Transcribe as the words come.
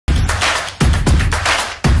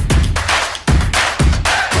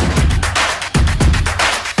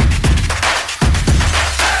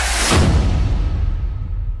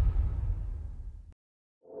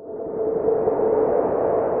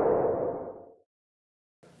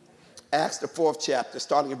Acts, the 4th chapter,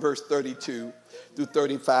 starting in verse 32 through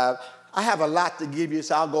 35. I have a lot to give you,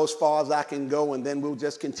 so I'll go as far as I can go, and then we'll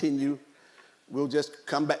just continue. We'll just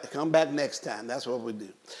come back next time. That's what we'll do.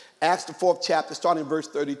 Acts, the 4th chapter, starting in verse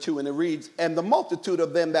 32, and it reads, "And the multitude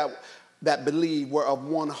of them that believed were of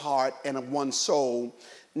one heart and of one soul.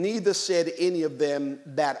 Neither said any of them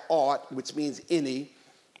that ought," which means any,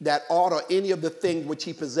 "that ought or any of the things which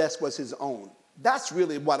he possessed was his own." That's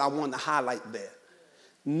really what I want to highlight there.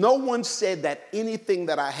 No one said that anything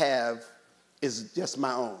that I have is just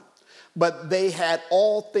my own. But they had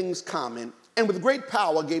all things common, and with great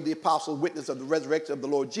power gave the apostles witness of the resurrection of the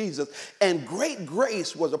Lord Jesus, and great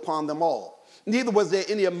grace was upon them all. Neither was there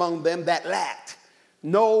any among them that lacked.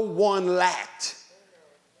 No one lacked.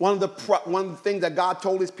 One of the things that God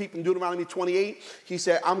told his people in Deuteronomy 28, he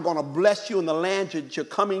said, "I'm going to bless you in the land that you're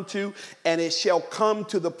coming to, and it shall come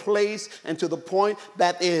to the place and to the point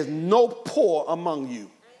that there is no poor among you."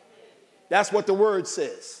 That's what the word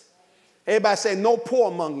says. Everybody say, "No poor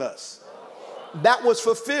among us." That was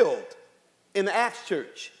fulfilled in the Acts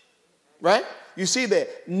church, right? You see there,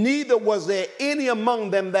 neither was there any among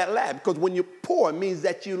them that lacked, because when you're poor, it means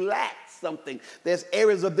that you lack something. There's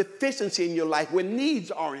areas of deficiency in your life where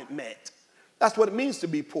needs aren't met. That's what it means to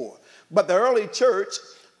be poor. But the early church,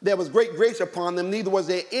 there was great grace upon them, neither was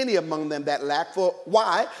there any among them that lacked. For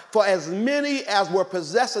why? For as many as were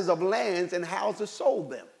possessors of lands and houses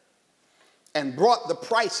sold them, and brought the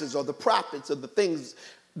prices or the profits of the things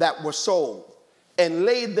that were sold, and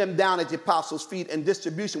laid them down at the apostles' feet, and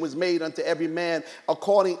distribution was made unto every man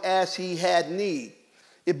according as he had need.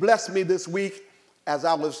 It blessed me this week as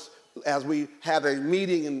we had a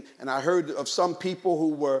meeting, and I heard of some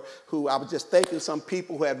people who I was just thanking some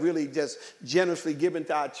people who had really just generously given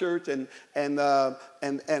to our church, and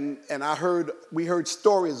we heard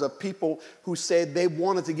stories of people who said they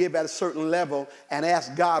wanted to give at a certain level and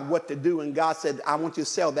asked God what to do, and God said, "I want you to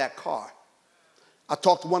sell that car." I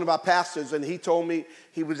talked to one of our pastors, and he told me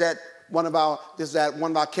he was at one of our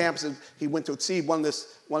campuses. He went to see one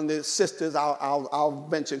of the sisters. I'll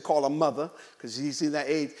mention, call her mother, because he's in that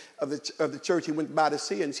age of the church. He went by to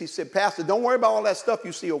see her, and she said, "Pastor, don't worry about all that stuff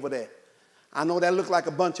you see over there. I know that looks like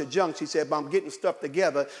a bunch of junk." She said, "But I'm getting stuff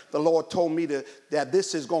together. The Lord told me that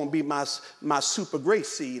this is going to be my super grace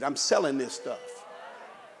seed. I'm selling this stuff."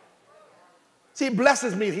 See, it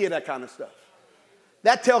blesses me to hear that kind of stuff.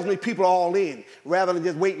 That tells me people are all in, rather than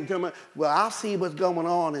just waiting until, "Well, I'll see what's going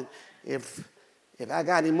on, and if I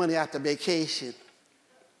got any money after vacation,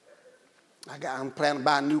 I'm planning to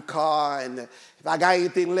buy a new car, and if I got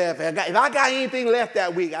anything left, if I got anything left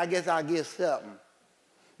that week, I guess I'll get something."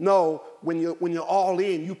 No, when you're all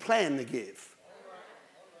in, you plan to give.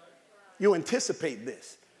 You anticipate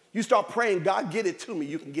this. You start praying, "God, get it to me.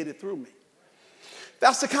 You can get it through me."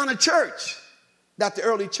 That's the kind of church that the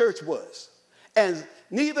early church was. And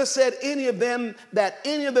neither said any of them that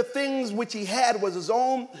any of the things which he had was his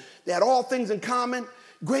own. They had all things in common.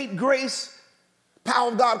 Great grace,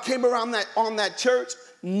 power of God came around on that church.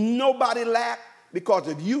 Nobody lacked, because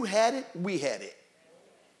if you had it, we had it.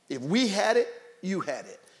 If we had it, you had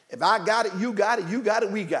it. If I got it, you got it. You got it,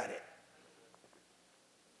 we got it.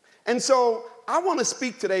 And so I want to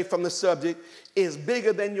speak today from the subject, is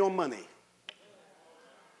bigger than your money.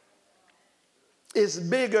 It's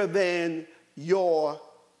bigger than your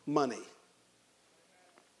money.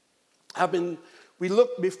 We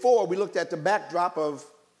looked at the backdrop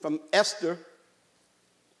from Esther,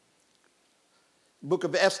 book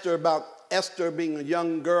of Esther, about Esther being a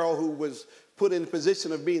young girl who was put in the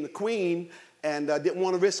position of being the queen, and didn't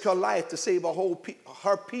want to risk her life to save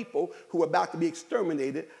her people who were about to be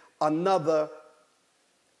exterminated. Another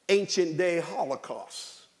ancient day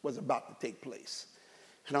Holocaust was about to take place.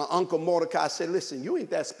 And her uncle Mordecai said, "Listen, you ain't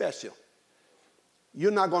that special.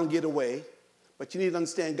 You're not going to get away, but you need to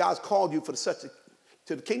understand God's called you to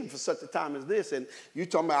the kingdom for such a time as this. And you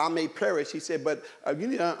talking about I may perish." He said, "But you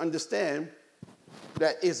need to understand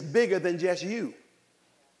that it's bigger than just you."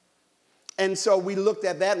 And so we looked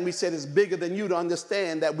at that and we said it's bigger than you to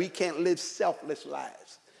understand that we can't live selfless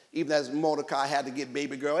lives. Even as Mordecai had to get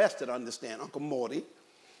baby girl Esther to understand. Uncle Morty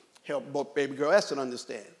helped both baby girl Esther to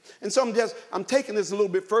understand. And so I'm taking this a little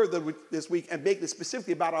bit further this week and making it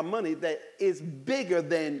specifically about our money, that is bigger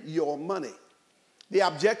than your money. The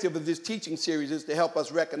objective of this teaching series is to help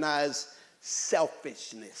us recognize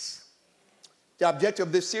selfishness. The objective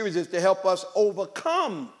of this series is to help us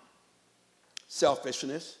overcome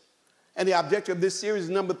selfishness. And the objective of this series,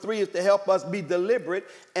 number 3, is to help us be deliberate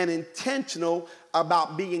and intentional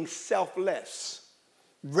about being selfless.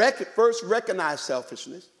 First, recognize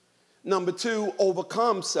selfishness. Number 2,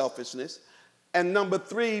 overcome selfishness. And number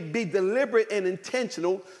 3, be deliberate and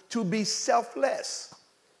intentional to be selfless.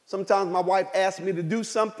 Sometimes my wife asks me to do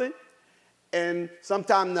something, and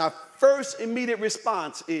sometimes the first immediate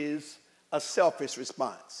response is a selfish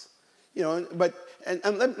response. You know, but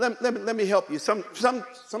let me help you. Sometimes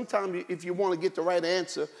if you want to get the right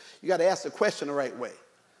answer, you got to ask the question the right way.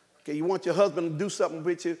 Okay, you want your husband to do something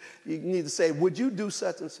with you, you need to say, would you do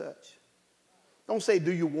such and such? Don't say,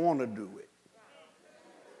 do you want to do it?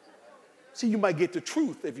 See, you might get the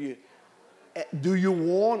truth if you, do you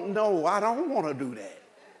want? No, I don't want to do that.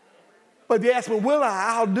 But if you ask me, will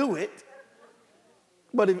I? I'll do it.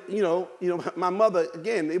 But if, you know, my mother,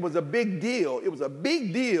 again, it was a big deal. It was a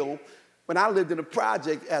big deal when I lived in a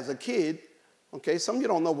project as a kid. Okay, some of you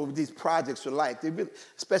don't know what these projects are like.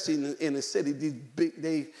 Especially in the city, these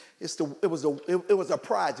big, it was a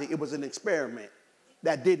project. It was an experiment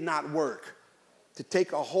that did not work. To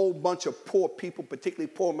take a whole bunch of poor people,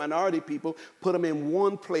 particularly poor minority people, put them in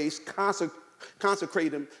one place,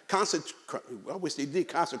 concentrate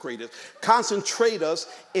us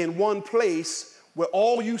in one place where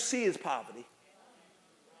all you see is poverty,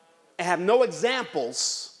 and have no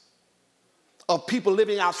examples of people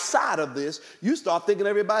living outside of this. You start thinking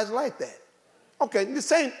everybody's like that. Okay, the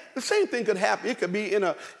same thing could happen. It could be in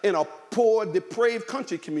a poor, depraved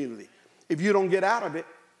country community. If you don't get out of it,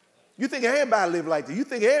 you think everybody live like that. You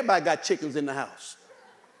think everybody got chickens in the house.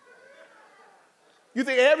 You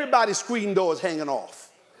think everybody's screen door is hanging off.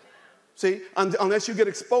 See, unless you get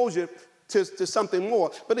exposure to something more.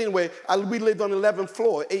 But anyway, we lived on the 11th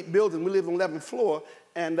floor, 8 buildings. We lived on the 11th floor.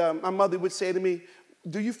 And my mother would say to me,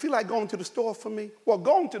 do you feel like going to the store for me? Well,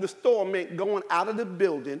 going to the store meant going out of the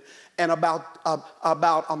building and about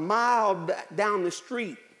a mile down the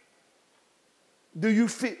street. Do you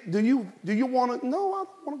want to? No, I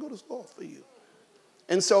don't want to go to the store for you.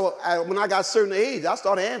 And so when I got a certain age, I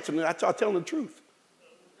started answering it. I started telling the truth.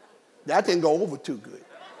 That didn't go over too good.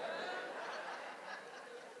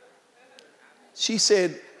 She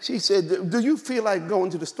said, do you feel like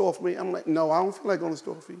going to the store for me? I'm like, no, I don't feel like going to the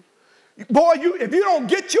store for you. Boy, if you don't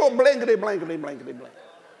get your blankety. Okay.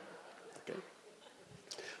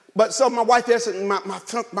 But so my wife asked,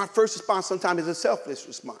 my first response sometimes is a selfish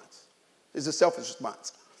response. It's a selfish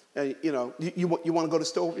response. You know, you want to go to the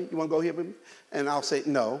store with me? You want to go here with me? And I'll say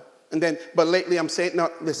no. And then, but lately I'm saying, no,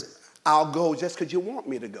 listen, I'll go just because you want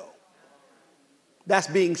me to go. That's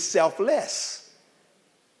being selfless.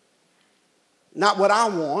 Not what I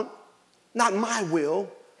want, not my will,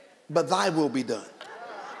 but thy will be done.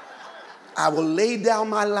 I will lay down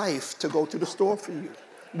my life to go to the store for you,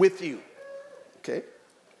 with you. Okay?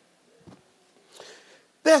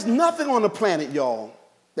 There's nothing on the planet, y'all,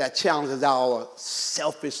 that challenges our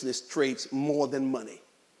selfishness traits more than money.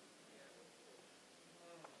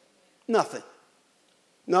 Nothing.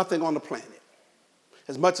 Nothing on the planet.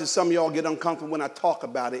 As much as some of y'all get uncomfortable when I talk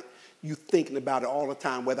about it, you're thinking about it all the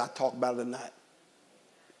time, whether I talk about it or not.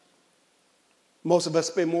 Most of us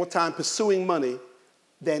spend more time pursuing money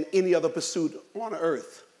than any other pursuit on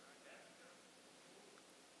earth.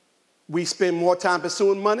 We spend more time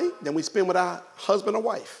pursuing money than we spend with our husband or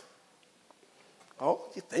wife. Oh,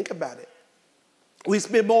 you think about it. We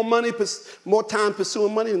spend more time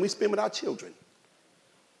pursuing money than we spend with our children.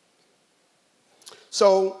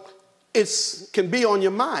 So it can be on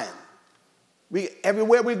your mind.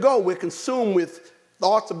 Everywhere we go, we're consumed with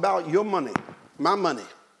thoughts about your money, my money.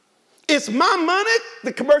 It's my money,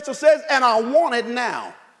 the commercial says, and I want it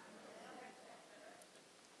now.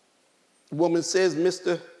 The woman says,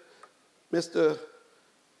 Mr.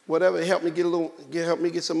 Whatever, help me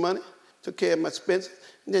get some money. Took care of my expenses,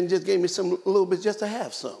 and then just gave me a little bit just to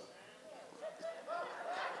have some.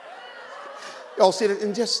 Y'all see that?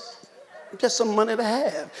 And just some money to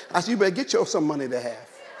have. I said, you better get yourself some money to have.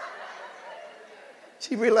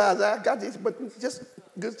 She realized I got this, but just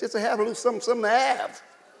to have a little something to have.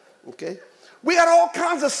 Okay? We got all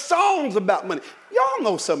kinds of songs about money. Y'all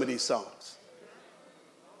know some of these songs.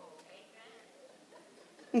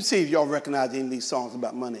 Let me see if y'all recognize any of these songs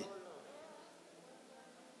about money.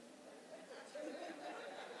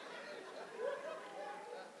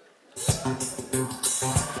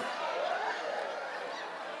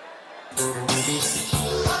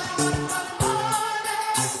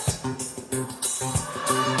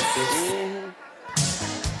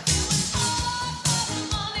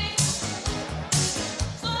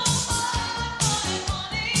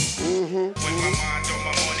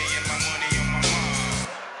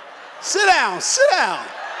 Sit down.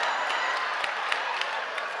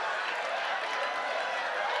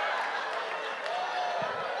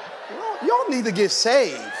 Y'all need to get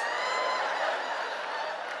saved.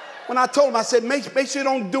 When I told him, I said, make sure you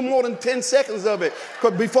don't do more than 10 seconds of it,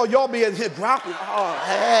 because before y'all be in here dropping. Oh,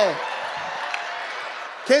 hey.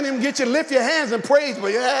 Can't even get you to lift your hands and praise,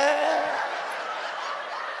 but yeah.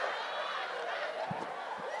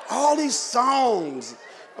 All these songs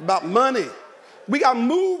about money. We got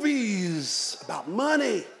movies about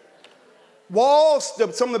money.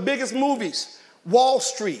 Some of the biggest movies. Wall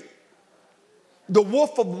Street. The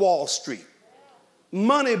Wolf of Wall Street.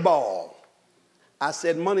 Moneyball. I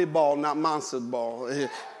said Moneyball, not Monsters Ball,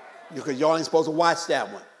 because y'all ain't supposed to watch that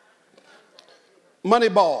one.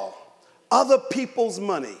 Moneyball. Other people's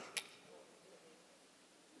money.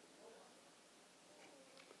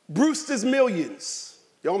 Brewster's Millions.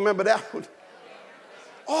 Y'all remember that one?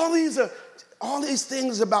 All these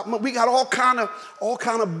things about money. We got all kind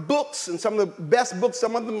of books, and some of the best books.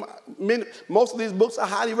 Most of these books I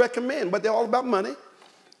highly recommend, but they're all about money.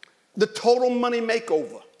 The Total Money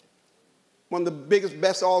Makeover. One of the biggest,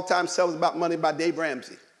 best all-time sellers about money by Dave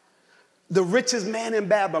Ramsey. The Richest Man in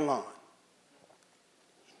Babylon.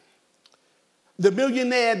 The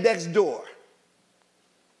Millionaire Next Door.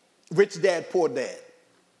 Rich Dad, Poor Dad.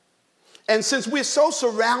 And since we're so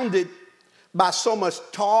surrounded by so much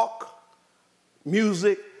talk,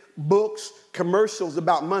 music, books, commercials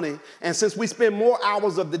about money, and since we spend more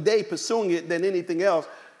hours of the day pursuing it than anything else,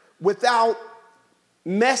 without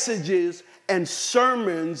messages and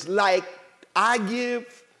sermons like I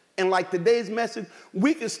give and like today's message,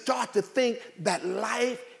 we can start to think that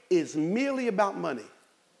life is merely about money.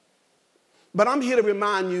 But I'm here to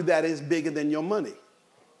remind you that it's bigger than your money.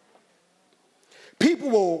 People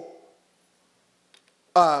will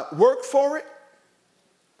work for it,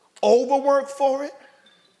 overwork for it,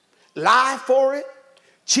 lie for it,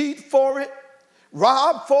 cheat for it,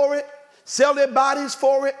 rob for it, sell their bodies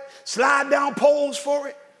for it, slide down poles for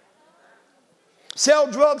it,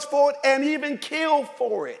 sell drugs for it, and even kill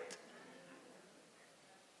for it.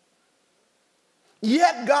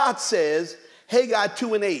 Yet God says, Haggai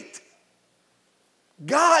 2:8,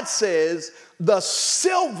 God says, the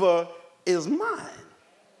silver is mine.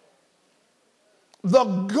 The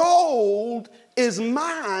gold is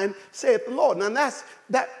mine, saith the Lord. Now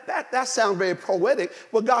that sounds very poetic.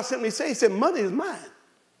 What God simply said, he said, money is mine.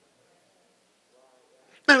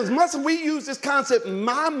 And as much as we use this concept,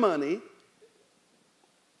 my money,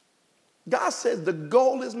 God says the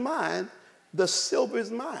gold is mine, the silver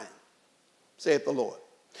is mine, saith the Lord.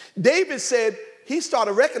 David said, he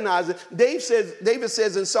started recognizing, David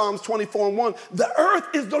says in Psalms 24:1, the earth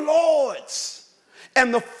is the Lord's,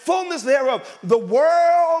 and the fullness thereof, the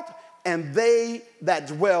world and they that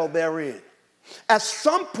dwell therein. At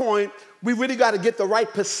some point, we really got to get the right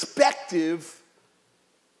perspective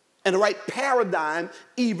and the right paradigm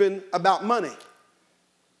even about money.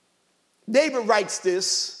 David writes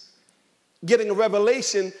this, getting a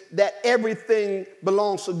revelation that everything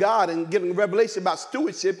belongs to God and getting a revelation about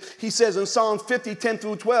stewardship. He says in Psalms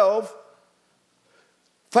 50:10-12,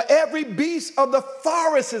 for every beast of the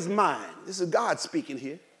forest is mine. This is God speaking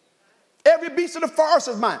here. Every beast of the forest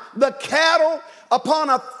is mine. The cattle upon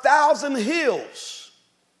 1,000 hills.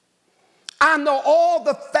 I know all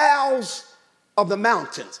the fowls of the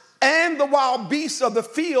mountains, and the wild beasts of the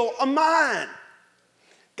field are mine.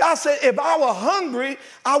 God said, if I were hungry,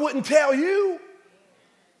 I wouldn't tell you.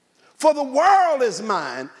 For the world is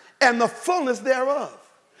mine, and the fullness thereof.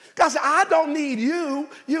 God said, I don't need you,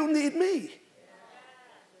 you need me.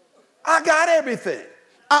 I got everything.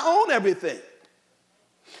 I own everything.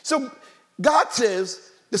 So God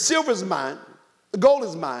says, the silver is mine, the gold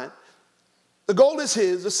is mine, the gold is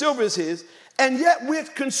his, the silver is his, and yet we're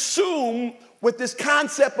consumed with this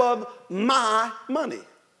concept of my money.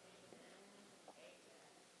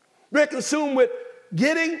 We're consumed with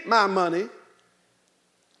getting my money,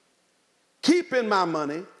 keeping my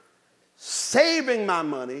money, saving my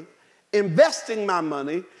money, investing my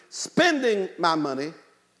money, spending my money.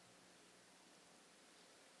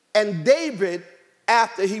 And David,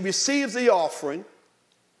 after he receives the offering,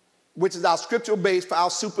 which is our scriptural base for our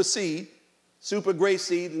super seed, super grace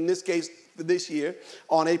seed, in this case for this year,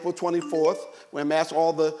 on April 24th, when I'm asked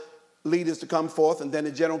all the leaders to come forth, and then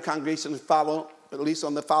the general congregation to follow, at least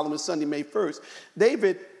on the following Sunday, May 1st,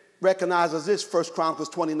 David recognizes this, 1 Chronicles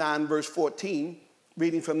 29, verse 14,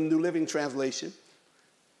 reading from the New Living Translation.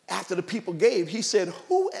 After the people gave, he said,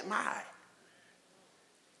 who am I?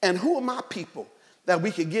 And who are my people that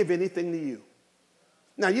we could give anything to you?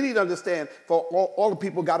 Now, you need to understand, for all the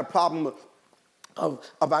people got a problem of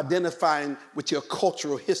identifying with your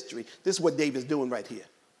cultural history. This is what David's doing right here.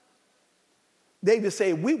 David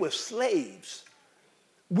said, we were slaves.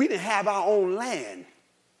 We didn't have our own land.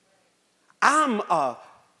 I'm a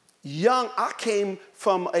I came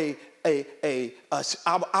from I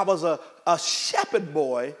was a shepherd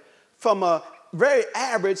boy from a very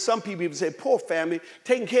average, some people even say poor family,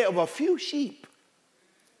 taking care of a few sheep.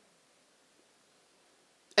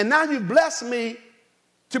 And now you've blessed me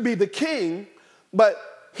to be the king,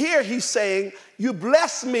 but here he's saying, you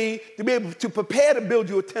blessed me to be able to prepare to build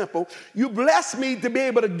you a temple. You blessed me to be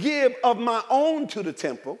able to give of my own to the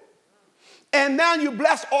temple. And now you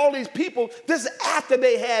bless all these people. This is after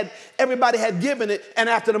everybody had given it and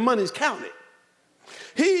after the money's counted.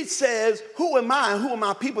 He says, who am I and who are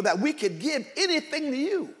my people that we could give anything to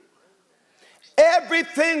you?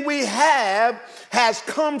 Everything we have has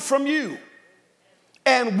come from you.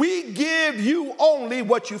 And we give you only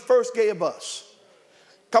what you first gave us.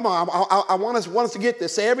 Come on, I want us to get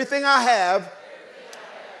this. Say, everything I have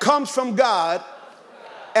comes from God,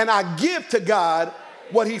 and I give to God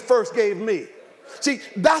what he first gave me. See,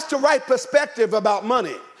 that's the right perspective about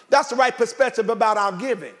money. That's the right perspective about our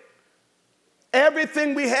giving.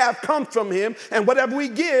 Everything we have comes from him, and whatever we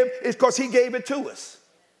give is because he gave it to us.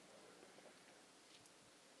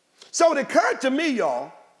 So it occurred to me,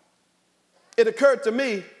 y'all, that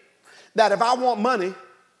if I want money,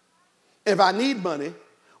 if I need money,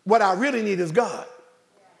 what I really need is God,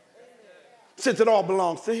 since it all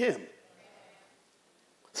belongs to him.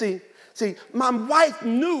 See, my wife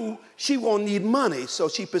knew she won't need money, so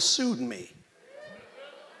she pursued me.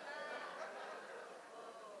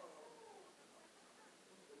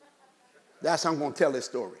 That's how I'm going to tell this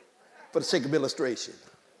story, for the sake of illustration.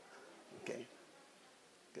 Okay.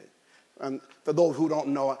 For those who don't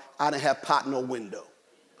know, I didn't have pot, no window.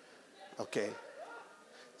 Okay.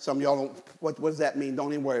 Some of y'all don't, what does that mean?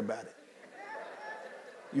 Don't even worry about it.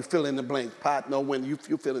 You fill in the blank. Pot, no window,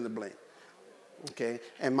 you fill in the blank. Okay.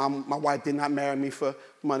 And my wife did not marry me for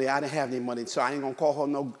money. I didn't have any money, so I ain't going to call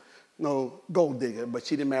her no gold digger, but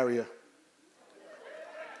she didn't marry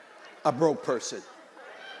a broke person.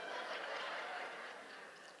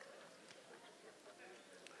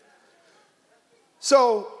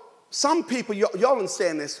 So some people, y'all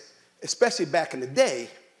understand this, especially back in the day,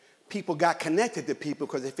 people got connected to people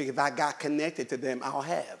because they figured if I got connected to them, I'll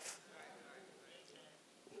have.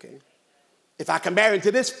 Okay? If I can marry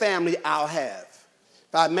into this family, I'll have.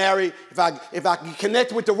 If I can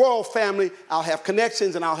connect with the royal family, I'll have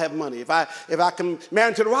connections and I'll have money. If I can marry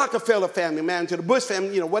into the Rockefeller family, marry into the Bush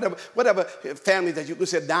family, whatever family that you could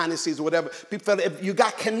say dynasties or whatever, people, if you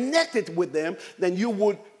got connected with them, then you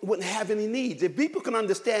wouldn't have any needs. If people can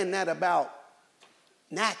understand that about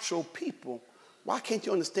natural people, why can't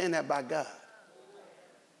you understand that about God?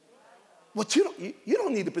 Well, you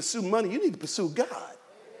don't need to pursue money. You need to pursue God.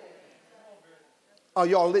 Oh,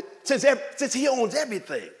 y'all, since he owns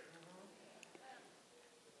everything.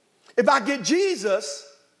 If I get Jesus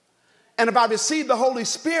and if I receive the Holy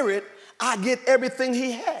Spirit, I get everything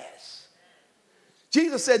he has.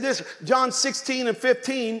 Jesus said this, John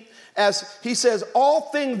 16:15, as he says, all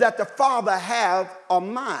things that the Father have are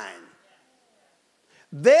mine.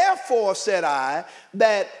 Therefore, said I,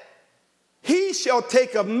 that he shall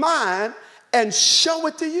take of mine and show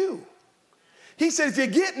it to you. He says, if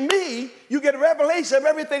you get me, you get a revelation of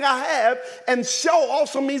everything I have, and show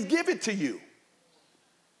also means give it to you.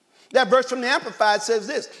 That verse from the Amplified says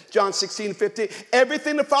this, John 16:15,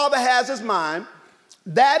 everything the Father has is mine.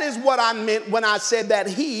 That is what I meant when I said that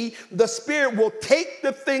he, the Spirit, will take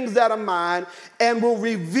the things that are mine and will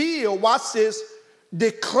reveal, watch this,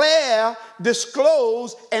 declare,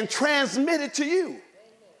 disclose, and transmit it to you.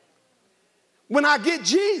 When I get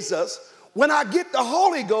Jesus, when I get the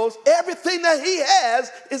Holy Ghost, everything that he has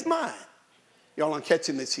is mine. Y'all aren't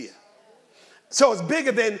catching this here. So it's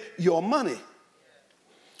bigger than your money.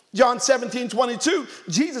 John 17:22,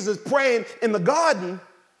 Jesus is praying in the garden.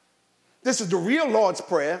 This is the real Lord's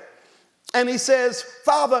Prayer. And he says,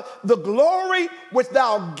 Father, the glory which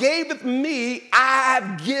thou gavest me, I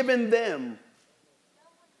have given them.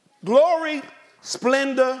 Glory,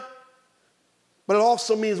 splendor, but it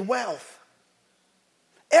also means wealth.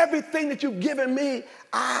 Everything that you've given me,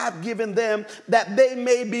 I've given them, that they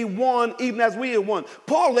may be one, even as we are one.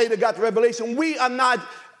 Paul later got the revelation, we are not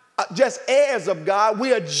just heirs of God,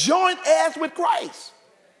 we are joint heirs with Christ.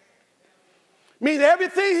 Meaning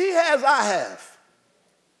everything he has, I have.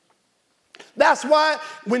 That's why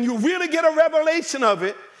when you really get a revelation of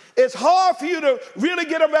it, it's hard for you to really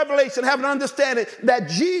get a revelation, have an understanding that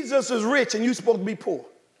Jesus is rich and you're supposed to be poor.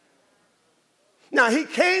 Now, he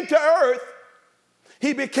came to earth,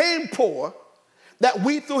 he became poor, that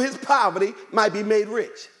we through his poverty might be made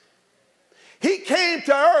rich. He came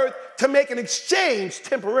to earth to make an exchange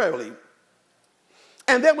temporarily.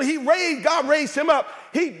 And then when God raised him up,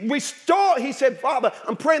 he restored, he said, Father,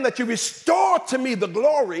 I'm praying that you restore to me the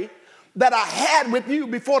glory that I had with you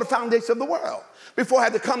before the foundation of the world, before I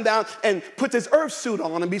had to come down and put this earth suit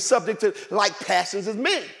on and be subject to like passions as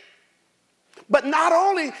men. But not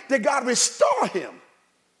only did God restore him,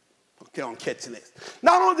 okay, I'm catching this.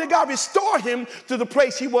 Not only did God restore him to the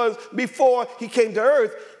place he was before he came to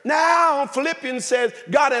earth, now Philippians says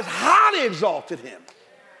God has highly exalted him.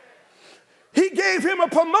 He gave him a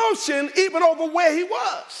promotion even over where he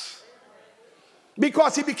was,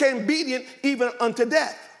 because he became obedient even unto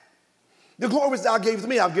death. The glory which thou gavest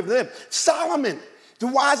me, I'll give to them. Solomon, the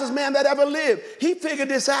wisest man that ever lived, he figured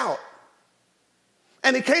this out.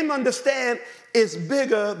 And he came to understand it's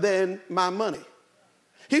bigger than my money.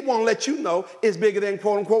 He won't let you know it's bigger than,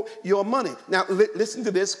 quote unquote, your money. Now, listen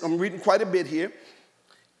to this. I'm reading quite a bit here.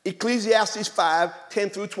 Ecclesiastes 5, 10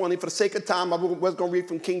 through 20. For the sake of time, I was going to read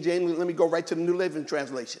from King James. Let me go right to the New Living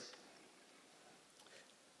Translation.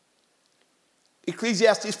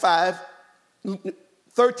 Ecclesiastes 5,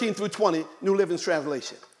 13 through 20, New Living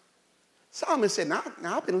Translation. Solomon said, now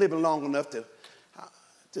I've been living long enough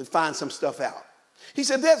to find some stuff out. He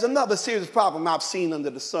said, there's another serious problem I've seen under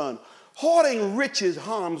the sun. Hoarding riches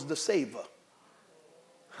harms the saver.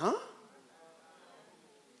 Huh?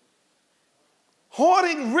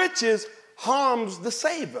 Hoarding riches harms the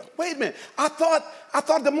saver. Wait a minute. I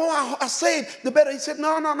thought the more I saved, the better. He said, no.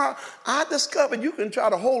 I discovered you can try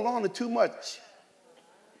to hold on to too much.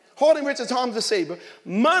 Hoarding riches harms the saver.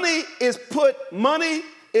 Money is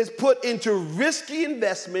put into risky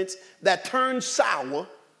investments that turn sour,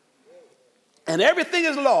 and everything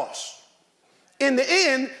is lost. In the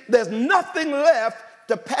end, there's nothing left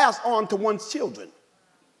to pass on to one's children.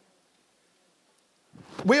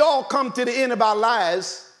 We all come to the end of our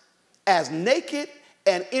lives as naked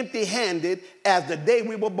and empty-handed as the day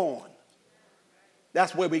we were born.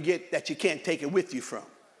 That's where we get that you can't take it with you from.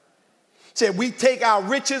 Said we take our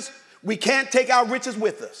riches, we can't take our riches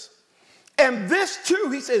with us. And this too,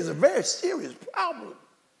 he says, is a very serious problem.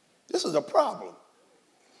 This is a problem.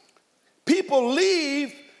 People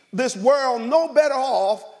leave this world no better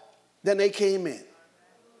off than they came in.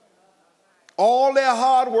 All their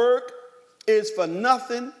hard work is for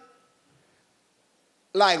nothing,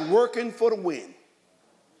 like working for the wind.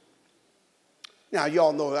 Now,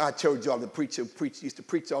 y'all know I told y'all the preacher used to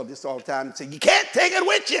preach all this all the time and say, you can't take it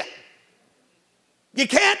with you. You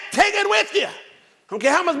can't take it with you. I don't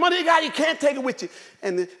care how much money you got, you can't take it with you.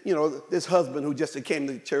 And, this husband who just came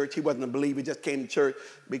to church, he wasn't a believer, he just came to church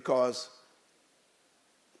because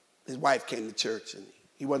his wife came to church, and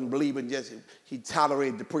he wasn't believing, just he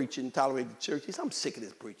tolerated the preaching, tolerated the church. He said, I'm sick of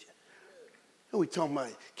this preaching. And we talking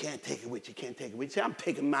about, can't take it with you, can't take it with you. He said, I'm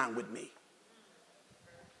taking mine with me.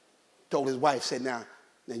 Told his wife, said, now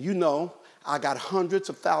I got hundreds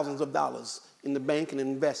of thousands of dollars in the bank and in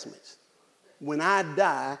investments. When I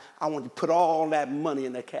die, I want you to put all that money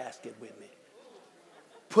in the casket with me.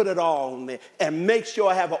 Put it all in there. And make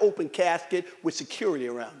sure I have an open casket with security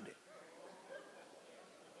around it.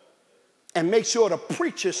 And make sure the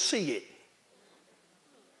preachers see it.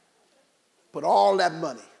 Put all that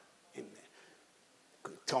money in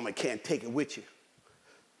there. Told me, can't take it with you.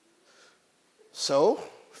 So,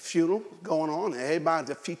 funeral going on, and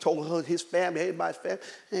everybody, he told her, his family, everybody's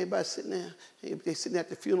sitting there. They're sitting at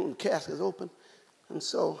the funeral, and the casket is open. And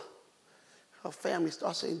so her family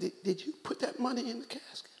starts saying, did you put that money in the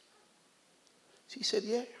casket? She said,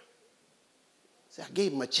 yeah. So I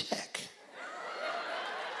gave him a check.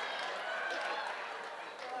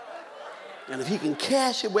 And if he can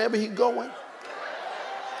cash it wherever he's going,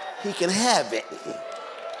 he can have it.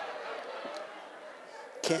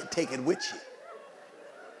 Can't take it with you.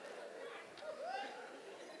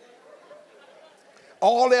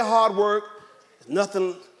 All their hard work is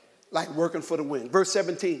nothing like working for the wind. Verse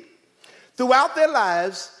 17. Throughout their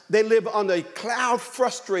lives, they live under a cloud,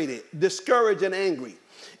 frustrated, discouraged, and angry.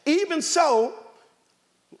 Even so,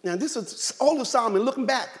 now this is older Solomon looking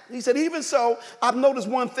back. He said, even so, I've noticed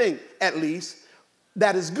one thing, at least,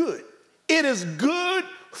 that is good. It is good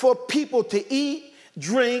for people to eat,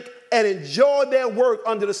 drink, and enjoy their work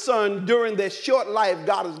under the sun during their short life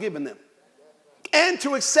God has given them, and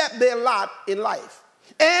to accept their lot in life.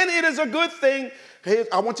 And it is a good thing,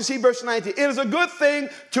 I want you to see verse 19, it is a good thing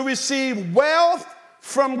to receive wealth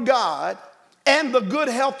from God and the good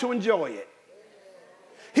health to enjoy it.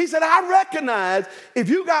 He said, I recognize if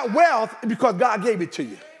you got wealth, it's because God gave it to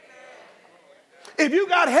you. If you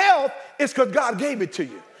got health, it's because God gave it to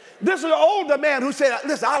you. This is an older man who said,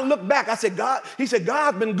 listen, I look back, I said, he said,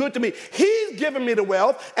 God's been good to me. He's given me the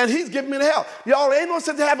wealth, and he's given me the health. Y'all, ain't no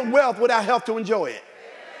sense in having wealth without health to enjoy it.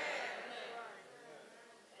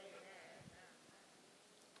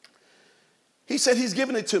 He said, he's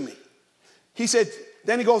given it to me. He said,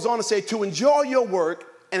 then he goes on to say, to enjoy your work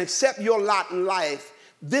and accept your lot in life,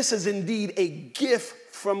 this is indeed a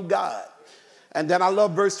gift from God. And then I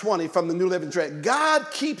love verse 20 from the New Living Translation. God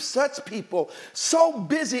keeps such people so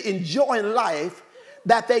busy enjoying life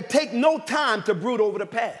that they take no time to brood over the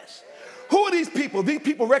past. Who are these people? These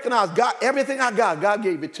people recognize God. Everything I got, God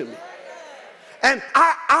gave it to me. And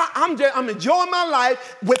I'm enjoying my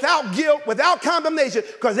life without guilt, without condemnation,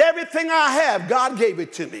 because everything I have, God gave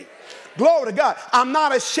it to me. Glory to God. I'm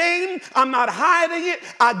not ashamed. I'm not hiding it.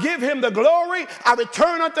 I give him the glory. I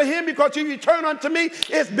return unto him because he returned unto me.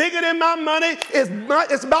 It's bigger than my money.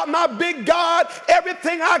 It's about my big God.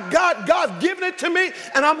 Everything I got, God's given it to me,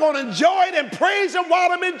 and I'm going to enjoy it and praise him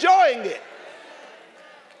while I'm enjoying it.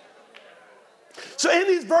 So in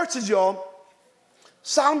these verses, y'all,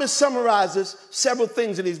 Solomon summarizes several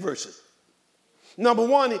things in these verses. Number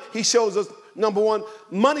one, he shows us,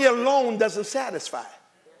 money alone doesn't satisfy.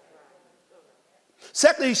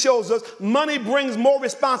 Secondly, he shows us money brings more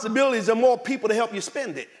responsibilities and more people to help you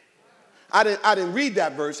spend it. I didn't read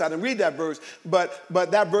that verse.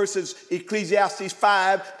 But that verse is Ecclesiastes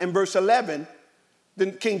 5 and verse 11.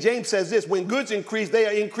 Then King James says this, when goods increase, they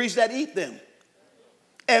are increased that eat them.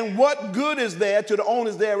 And what good is there to the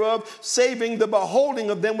owners thereof, saving the beholding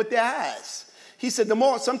of them with their eyes? He said,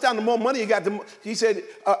 sometimes the more money you got, he said,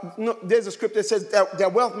 there's a scripture that says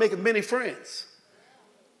that wealth maketh many friends.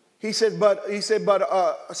 He said, but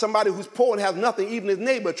somebody who's poor and has nothing, even his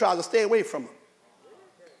neighbor, tries to stay away from him.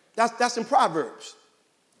 That's in Proverbs.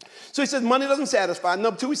 So he says money doesn't satisfy.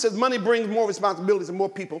 Number two, he says money brings more responsibilities and more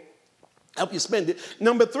people help you spend it.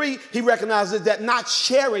 Number three, he recognizes that not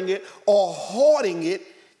sharing it or hoarding it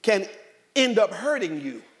can end up hurting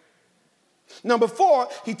you. Number four,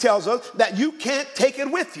 he tells us that you can't take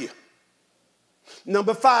it with you.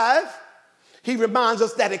 Number five, he reminds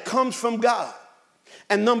us that it comes from God.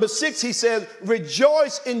 And number six, he says,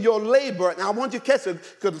 rejoice in your labor. And I want you to catch it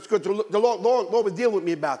because the Lord was dealing with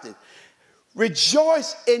me about this.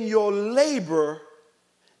 Rejoice in your labor,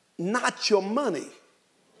 not your money.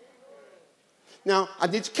 Now, I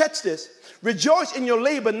need you to catch this. Rejoice in your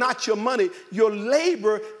labor, not your money. Your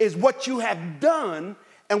labor is what you have done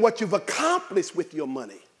and what you've accomplished with your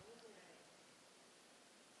money.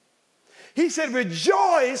 He said,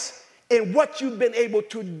 rejoice in what you've been able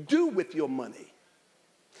to do with your money.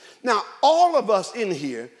 Now, all of us in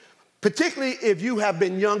here, particularly if you have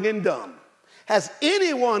been young and dumb, has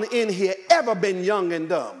anyone in here ever been young and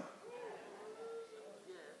dumb?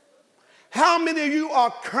 How many of you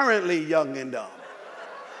are currently young and dumb?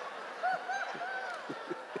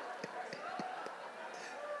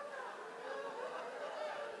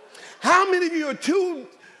 How many of you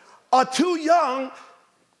are too young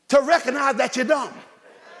to recognize that you're dumb?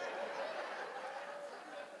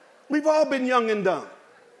 We've all been young and dumb.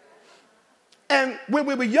 And when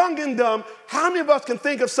we were young and dumb, how many of us can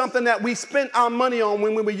think of something that we spent our money on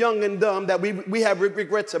when we were young and dumb that we have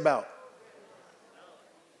regrets about?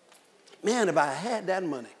 Man, if I had that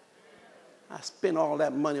money, I spent all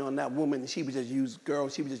that money on that woman and she was just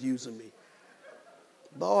using me.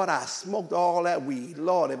 Lord, I smoked all that weed.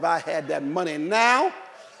 Lord, if I had that money now,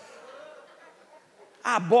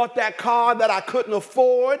 I bought that car that I couldn't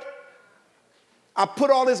afford. I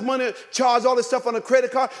put all this money, charged all this stuff on a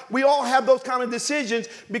credit card. We all have those kind of decisions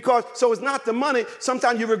so it's not the money.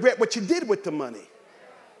 Sometimes you regret what you did with the money.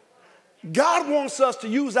 God wants us to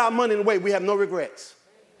use our money in a way we have no regrets.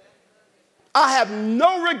 I have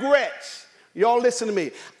no regrets. Y'all listen to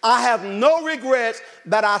me. I have no regrets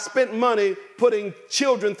that I spent money putting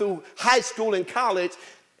children through high school and college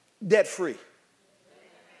debt-free.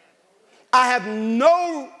 I have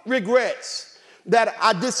no regrets that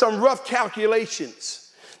I did some rough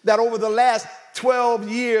calculations, that over the last 12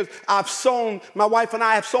 years, my wife and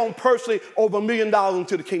I have sown personally over $1 million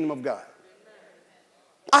into the kingdom of God.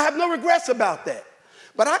 I have no regrets about that.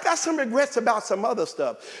 But I got some regrets about some other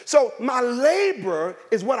stuff. So my labor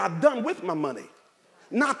is what I've done with my money,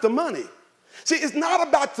 not the money. See, it's not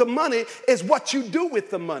about the money, it's what you do with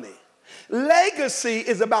the money. Legacy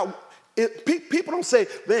is about people don't say,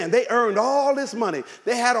 man, they earned all this money.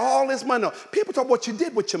 They had all this money. No, people talk what you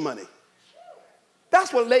did with your money.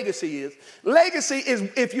 That's what legacy is. Legacy is,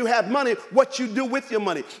 if you have money, what you do with your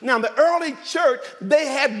money. Now, the early church, they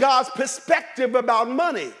had God's perspective about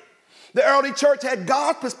money. The early church had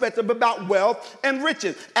God's perspective about wealth and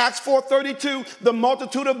riches. Acts 4:32, the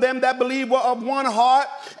multitude of them that believed were of one heart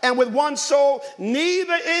and with one soul.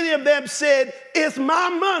 Neither any of them said, it's my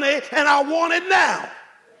money and I want it now.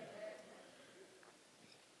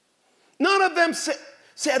 None of them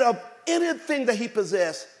said of anything that he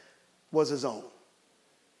possessed was his own.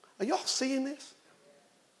 Are y'all seeing this?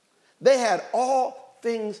 They had all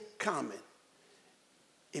things common.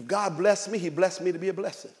 If God blessed me, he blessed me to be a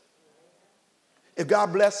blessing. If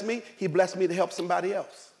God blessed me, he blessed me to help somebody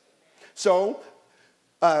else. So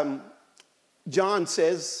John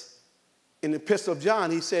says, in the Epistle of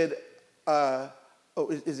John, he said, I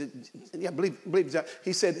believe John.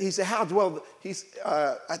 He said, how dwell,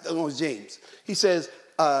 I don't know, it was James. He says,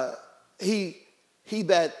 he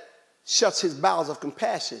that shuts his bowels of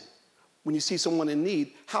compassion when you see someone in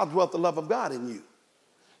need, how dwelt the love of God in you?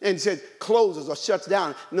 And he said, closes or shuts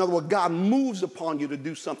down. In other words, God moves upon you to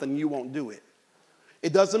do something, you won't do it.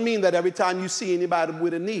 It doesn't mean that every time you see anybody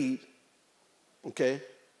with a need, okay,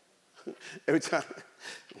 every time,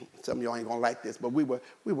 some of y'all ain't gonna like this, but we were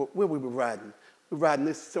riding. We were riding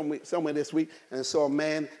this somewhere this week, and saw a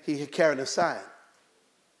man, he carried a sign.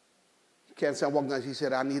 He carried a sign, walking down, he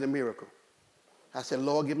said, I need a miracle. I said,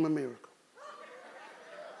 Lord, give him a miracle.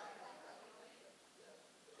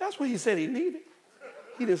 That's what he said he needed.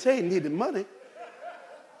 He didn't say he needed money.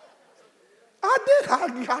 I did.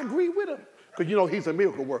 I agree with him. Because, you know, he's a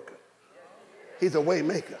miracle worker. He's a way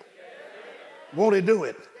maker. Won't he do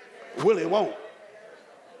it? Will he won't?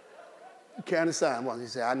 He carried a sign once. He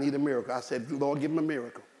said, I need a miracle. I said, Lord, give him a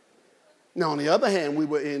miracle. Now, on the other hand, we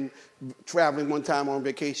were traveling one time on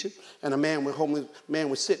vacation, and a homeless man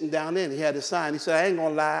was sitting down there, and he had a sign. He said, I ain't going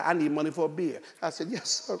to lie. I need money for a beer. I said, yes,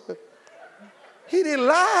 sir. He didn't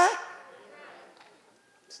lie.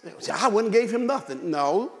 I wouldn't gave him nothing.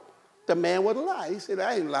 No, the man wouldn't lie. He said,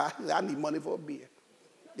 I ain't lie. He said, I need money for a beer.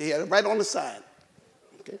 He had it right on the sign.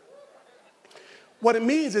 Okay. What it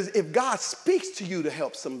means is if God speaks to you to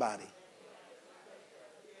help somebody,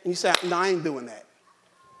 and you say, no, I ain't doing that.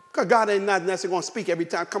 Because God ain't not necessarily going to speak every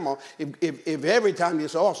time. Come on. If every time you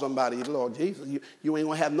saw somebody, Lord Jesus, you ain't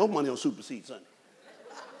going to have no money on Super Seed Sunday.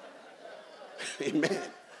 Amen.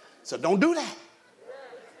 So don't do that.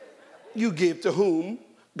 You give to whom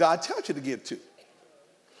God tells you to give to.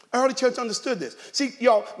 Early church understood this. See,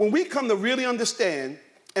 y'all, when we come to really understand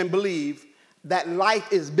and believe that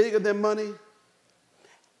life is bigger than money,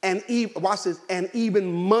 and watch this, and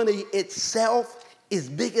even money itself is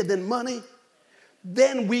bigger than money,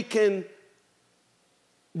 then we can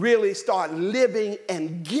really start living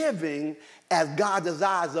and giving as God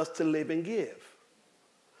desires us to live and give.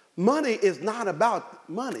 Money is not about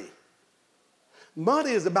money.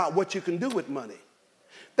 Money is about what you can do with money.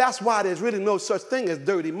 That's why there's really no such thing as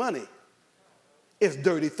dirty money. It's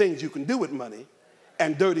dirty things you can do with money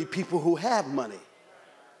and dirty people who have money.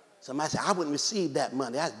 Somebody said, I wouldn't receive that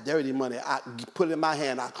money. That's dirty money. I put it in my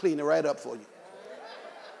hand. I'll clean it right up for you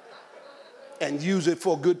and use it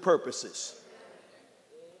for good purposes.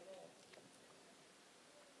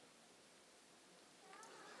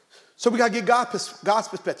 So we got to get God's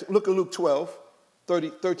perspective. Look at Luke 12,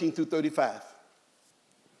 13 through 35.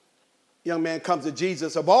 Young man comes to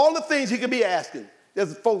Jesus. Of all the things he could be asking,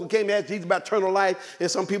 there's folks who came to ask Jesus about eternal life.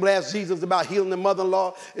 There's some people ask Jesus about healing their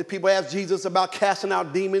mother-in-law. There's people ask Jesus about casting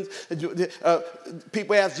out demons.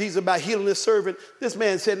 People ask Jesus about healing his servant. This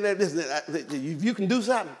man said, listen, if you can do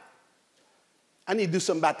something, I need to do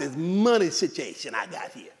something about this money situation I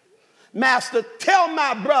got here. Master, tell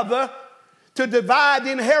my brother to divide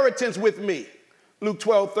the inheritance with me. Luke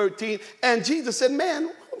 12, 13. And Jesus said,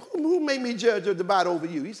 man, who made me judge or divide over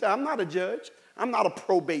you? He said, I'm not a judge. I'm not a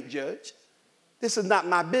probate judge. This is not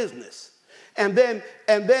my business. And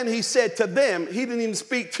then he said to them, he didn't even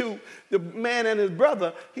speak to the man and his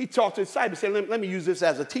brother. He talked to his disciples. He said, let me use this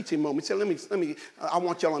as a teaching moment. He said, I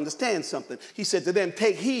want y'all to understand something. He said to them,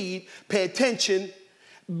 take heed, pay attention,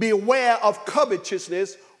 beware of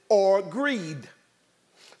covetousness or greed.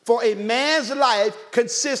 For a man's life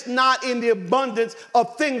consists not in the abundance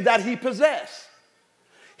of things that he possesses.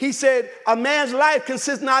 He said, a man's life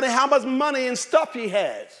consists not in how much money and stuff he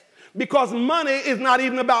has. Because money is not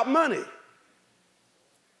even about money.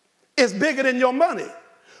 It's bigger than your money.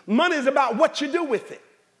 Money is about what you do with it.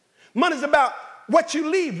 Money is about what you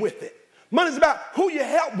leave with it. Money is about who you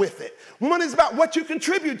help with it. Money is about what you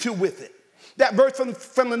contribute to with it. That verse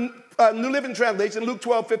from the New Living Translation, Luke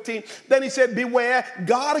 12, 15. Then he said, beware,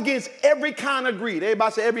 guard against every kind of greed.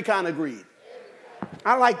 Everybody say every kind of greed.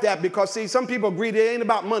 I like that because, see, some people are greedy. It ain't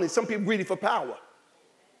about money. Some people are greedy for power.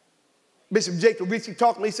 Bishop Jacob recently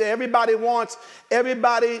talked to me. He said, everybody wants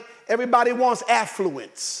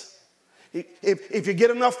affluence. If you get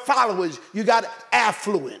enough followers, you got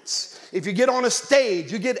affluence. If you get on a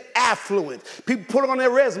stage, you get affluence. People put it on their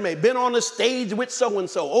resume, been on the stage with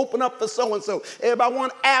so-and-so, open up for so-and-so. Everybody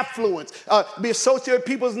want affluence. Be associated with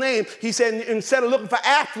people's names. He said, instead of looking for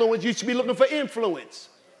affluence, you should be looking for influence.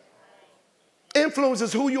 Influence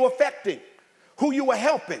is who you're affecting, who you were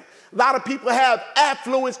helping. A lot of people have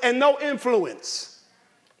affluence and no influence.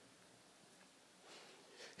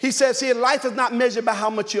 He says here, life is not measured by how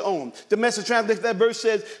much you own. The Message translation, that verse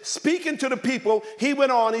says, speaking to the people, he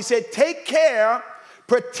went on, he said, take care,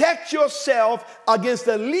 protect yourself against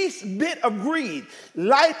the least bit of greed.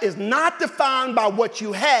 Life is not defined by what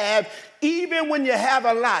you have, even when you have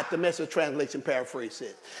a lot, the Message translation paraphrase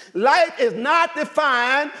says. Life is not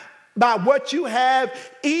defined by what you have,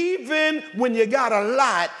 even when you got a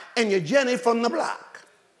lot and you're Jenny from the block.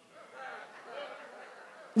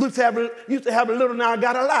 Used to have a little, now I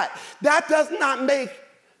got a lot. That does not make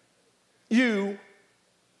you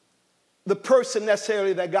the person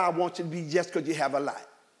necessarily that God wants you to be just because you have a lot.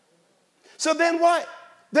 So then what?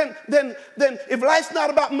 Then if life's not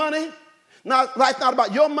about money, life's not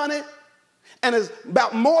about your money, and it's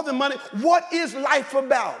about more than money, what is life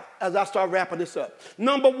about? As I start wrapping this up.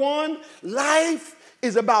 Number one, life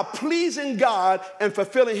is about pleasing God and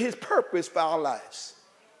fulfilling his purpose for our lives.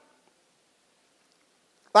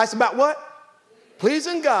 Life's about what?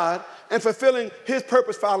 Pleasing God and fulfilling his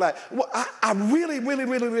purpose for our life. Well, I really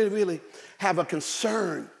have a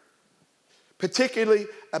concern, particularly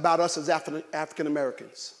about us as African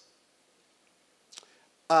Americans.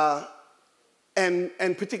 And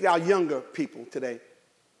particularly our younger people today,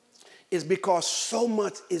 is because so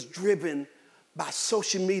much is driven by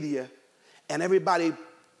social media and everybody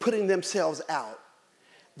putting themselves out,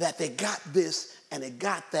 that they got this and they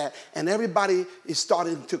got that, and everybody is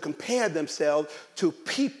starting to compare themselves to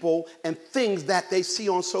people and things that they see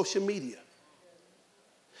on social media.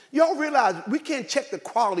 Y'all realize we can't check the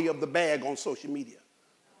quality of the bag on social media.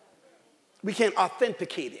 We can't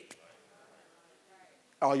authenticate it.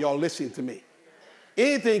 Oh, y'all listening to me?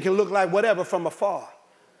 Anything can look like whatever from afar.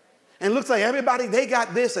 And it looks like everybody, they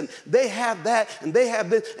got this and they have that and they have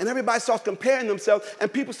this, and everybody starts comparing themselves,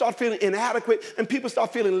 and people start feeling inadequate, and people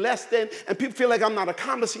start feeling less than, and people feel like I'm not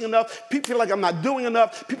accomplishing enough, people feel like I'm not doing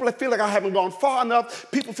enough, people feel like I haven't gone far enough,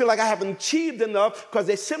 people feel like I haven't achieved enough because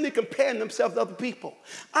they're simply comparing themselves to other people.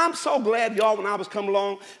 I'm so glad, y'all, when I was coming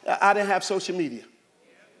along, I didn't have social media.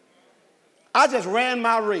 I just ran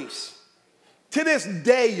my race. To this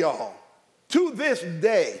day, y'all, to this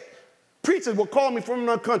day, preachers will call me from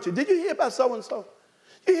another country. Did you hear about so-and-so?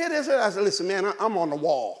 You hear this? I said, listen, man, I'm on the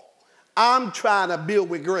wall. I'm trying to build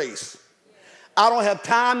with grace. I don't have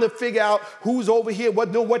time to figure out who's over here,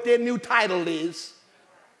 what their new title is.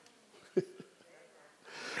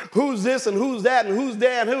 Who's this and who's that and who's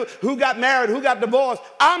that and who got married, who got divorced.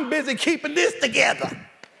 I'm busy keeping this together.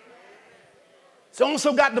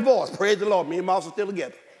 So-and-so got divorced. Praise the Lord. Me and Mouse are still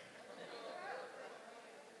together.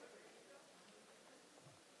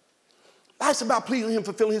 Life's about pleasing him,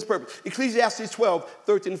 fulfilling his purpose. Ecclesiastes 12,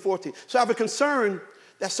 13 and 14. So I have a concern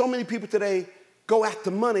that so many people today go after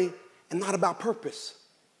money and not about purpose.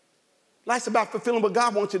 Life's about fulfilling what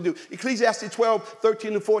God wants you to do. Ecclesiastes 12,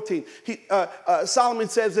 13 and 14. Solomon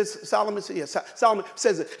says this. Solomon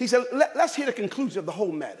says this. He said, let's hear the conclusion of the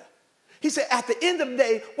whole matter. He said, at the end of the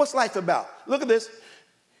day, what's life about? Look at this.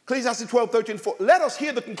 Ecclesiastes 12, 13 and 14. Let us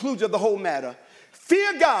hear the conclusion of the whole matter.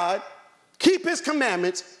 Fear God, keep his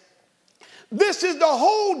commandments. This is the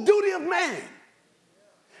whole duty of man.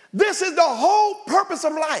 This is the whole purpose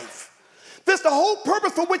of life. This is the whole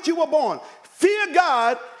purpose for which you were born. Fear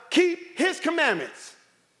God, keep his commandments.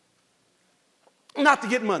 Not to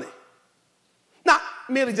get money. Not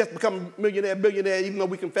merely just become a millionaire, billionaire, even though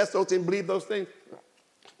we confess those things and believe those things.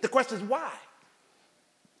 The question is why?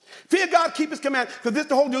 Fear God, keep his commandments, because this is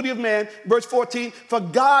the whole duty of man. Verse 14, for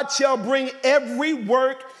God shall bring every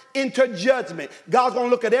work into judgment. God's going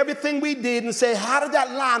to look at everything we did and say, how did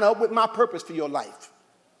that line up with my purpose for your life?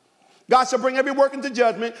 God shall bring every work into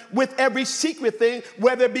judgment with every secret thing,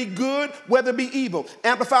 whether it be good, whether it be evil.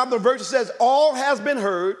 Amplified, the verse says, all has been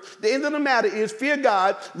heard. The end of the matter is fear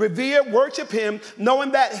God, revere, worship him,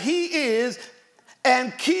 knowing that he is,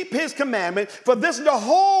 and keep his commandment. For this is the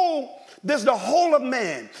whole of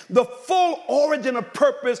man, the full origin of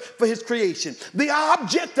purpose for his creation, the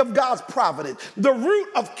object of God's providence, the root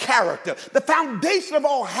of character, the foundation of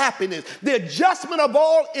all happiness, the adjustment of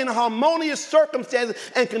all inharmonious circumstances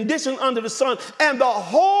and conditions under the sun, and the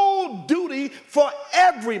whole duty for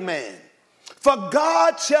every man. For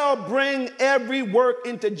God shall bring every work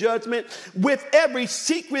into judgment with every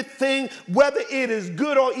secret thing, whether it is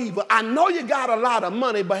good or evil. I know you got a lot of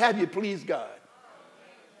money, but have you pleased God?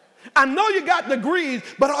 I know you got degrees,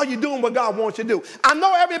 but are you doing what God wants you to do? I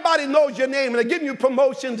know everybody knows your name, and they're giving you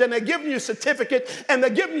promotions, and they're giving you certificates, and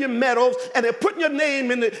they're giving you medals, and they're putting your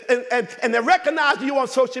name in and they're recognizing you on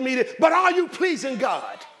social media, but are you pleasing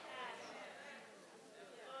God?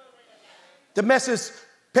 The Message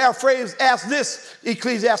Paraphrase, ask this,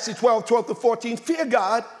 Ecclesiastes 12:12-14. Fear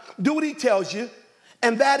God, do what he tells you.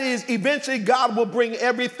 And that is, eventually God will bring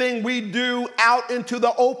everything we do out into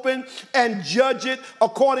the open and judge it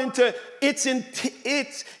according to its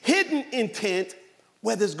hidden intent,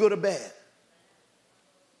 whether it's good or bad.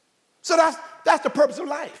 So that's the purpose of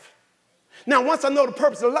life. Now, once I know the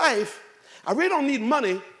purpose of life, I really don't need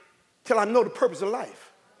money till I know the purpose of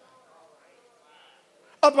life.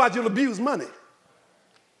 Otherwise, you'll abuse money.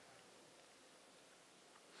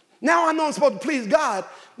 Now I know I'm supposed to please God.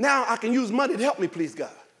 Now I can use money to help me please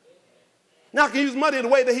God. Now I can use money in the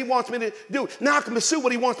way that he wants me to do. Now I can pursue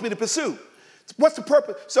what he wants me to pursue. What's the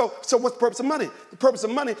purpose? So what's the purpose of money? The purpose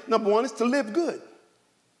of money, number one, is to live good.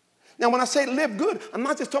 Now when I say live good, I'm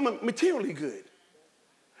not just talking about materially good.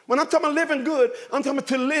 When I'm talking about living good, I'm talking about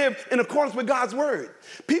to live in accordance with God's word.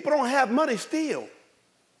 People don't have money, steal.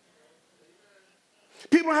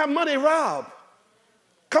 People don't have money, rob.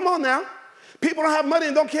 Come on now. People don't have money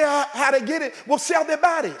and don't care how they get it, will sell their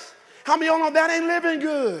bodies. How many of y'all know that ain't living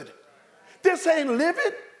good? This ain't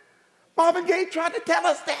living. Marvin Gaye tried to tell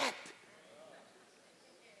us that.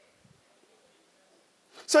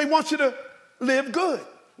 So he wants you to live good.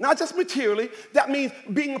 Not just materially. That means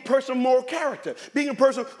being a person of moral character. Being a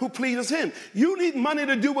person who pleases him. You need money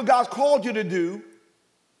to do what God's called you to do.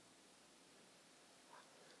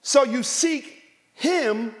 So you seek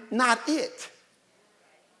him, not it.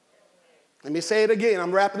 Let me say it again.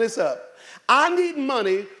 I'm wrapping this up. I need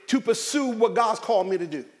money to pursue what God's called me to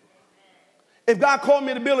do. If God called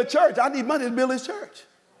me to build a church, I need money to build his church.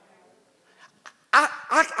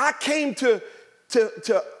 I came to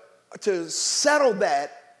settle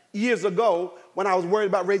that years ago when I was worried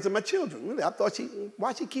about raising my children. Really, I thought,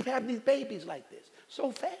 why she keep having these babies like this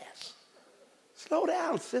so fast? Slow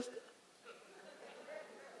down, sister.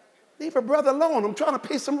 Leave her brother alone. I'm trying to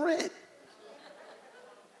pay some rent.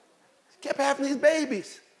 Kept having these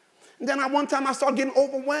babies. And then one time I started getting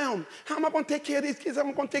overwhelmed. How am I going to take care of these kids? How am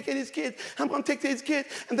I going to take care of these kids? How am I going to take care of these kids?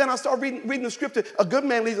 And then I started reading the scripture. A good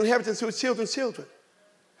man leaves inheritance to his children's children.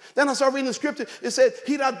 Then I started reading the scripture. It said,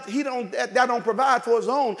 that don't provide for his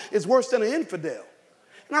own is worse than an infidel.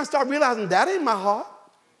 And I started realizing that ain't my heart.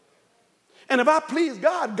 And if I please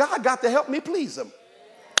God, God got to help me please him.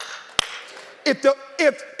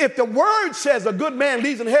 If the word says a good man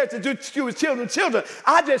leaves inheritance to his children's children,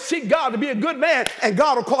 I just seek God to be a good man, and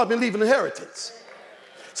God will cause me to leave an inheritance.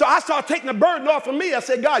 So I started taking the burden off of me. I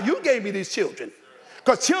said, God, you gave me these children.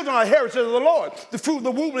 Because children are heritage of the Lord. The fruit of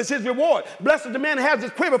the womb is his reward. Blessed is the man who has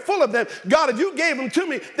his quiver full of them. God, if you gave them to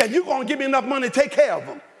me, then you're going to give me enough money to take care of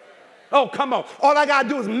them. Oh, come on. All I got to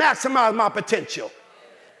do is maximize my potential.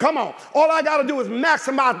 Come on. All I got to do is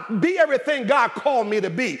maximize, be everything God called me to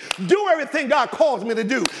be. Do everything God calls me to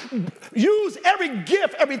do. Use every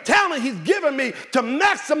gift, every talent he's given me to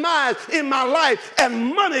maximize in my life,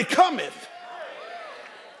 and money cometh.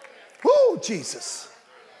 Woo, Jesus.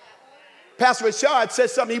 Pastor Richard said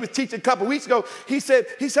something he was teaching a couple weeks ago. He said,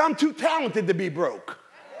 I'm too talented to be broke.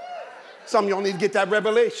 Some of y'all need to get that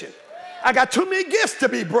revelation. I got too many gifts to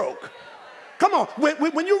be broke. Come on,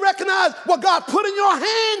 when you recognize what God put in your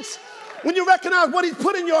hands, when you recognize what he's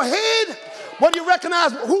put in your head, when you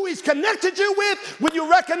recognize who he's connected you with, when you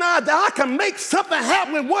recognize that I can make something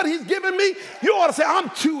happen with what he's given me, you ought to say,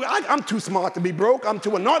 I'm too smart to be broke. I'm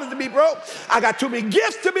too anointed to be broke. I got too many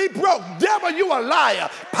gifts to be broke. Devil, you a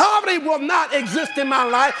liar. Poverty will not exist in my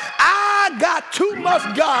life. I got too much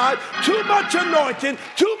God, too much anointing,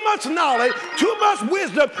 too much knowledge, too much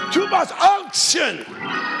wisdom, too much unction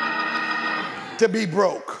to be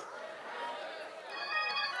broke.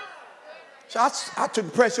 So I took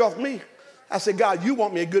the pressure off me. I said, God, you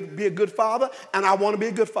want me to be a good father, and I want to be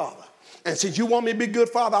a good father. And since you want me to be a good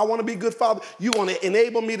father, I want to be a good father. You want to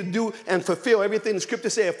enable me to do and fulfill everything the scripture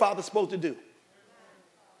says a father's supposed to do.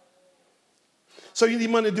 So you need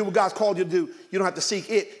money to do what God's called you to do. You don't have to seek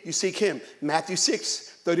it. You seek him. Matthew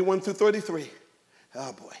 6:31-33.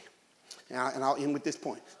 Oh, boy. And I'll end with this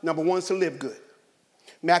point. Number one is to live good.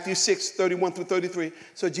 Matthew 6:31-33.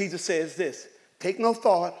 So Jesus says this, take no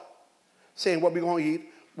thought, saying what we're going to eat,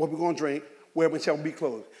 what we're going to drink, where we shall be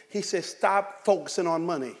clothed. He says, stop focusing on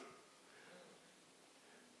money.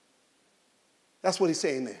 That's what he's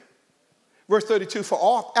saying there. Verse 32,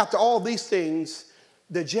 after all these things,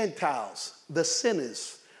 the Gentiles, the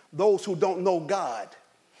sinners, those who don't know God,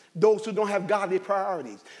 those who don't have godly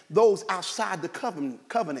priorities, those outside the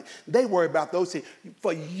covenant, they worry about those things.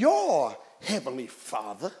 For your heavenly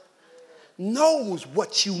Father knows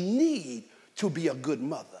what you need to be a good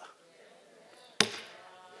mother.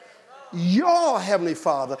 Your heavenly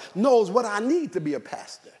Father knows what I need to be a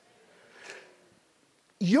pastor.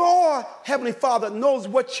 Your Heavenly Father knows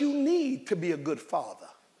what you need to be a good father.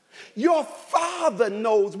 Your Father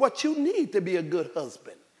knows what you need to be a good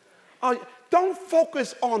husband. Don't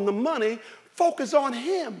focus on the money, focus on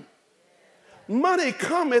Him. Money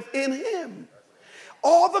cometh in Him.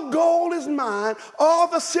 All the gold is mine, all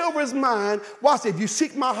the silver is mine. Watch it. If you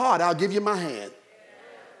seek my heart, I'll give you my hand.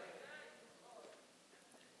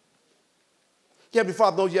 Your Heavenly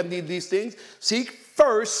Father knows you need these things. Seek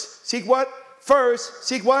first. Seek what? First.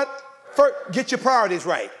 Seek what? First. Get your priorities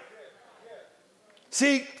right.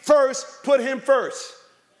 Seek first. Put Him first.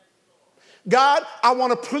 God, I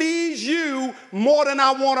want to please you more than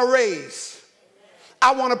I want to raise.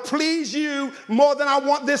 I want to please you more than I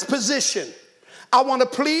want this position. I want to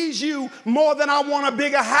please you more than I want a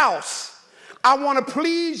bigger house. I want to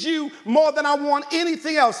please you more than I want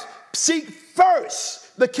anything else. Seek first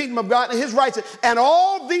the kingdom of God and His righteousness. And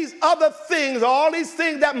all these other things, all these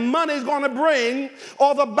things that money is going to bring,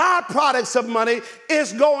 or the byproducts of money,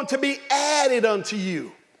 is going to be added unto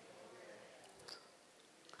you.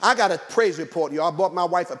 I got a praise report, y'all. I bought my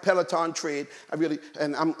wife a Peloton tread.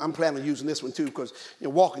 I'm planning on using this one too, because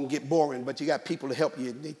walking get boring, but you got people to help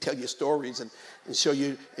you. They tell you stories and show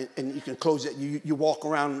you, and you can close it. You walk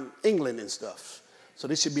around England and stuff. So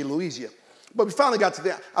this should be a little easier. But we finally got to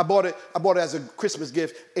that. I bought it as a Christmas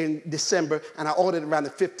gift in December, and I ordered it around the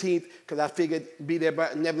 15th because I figured it'd be there by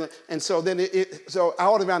never. And so then so I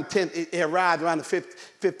ordered around the 10th. It arrived around the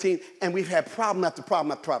 15th, and we've had problem after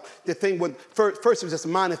problem after problem. The thing was, first it was just a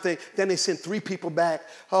minor thing. Then they sent 3 people back.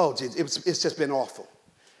 Oh, geez, it's just been awful.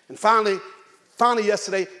 And finally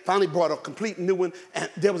yesterday, brought a complete new one, and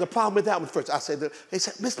there was a problem with that one first. They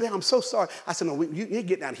said, Miss Blair, I'm so sorry. I said, no, you're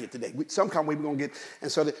getting out of here today. Some kind of way we're going to get,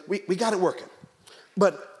 and so we got it working.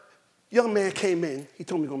 But young man came in. He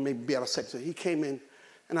told me he's going to maybe be out of secretary. He came in,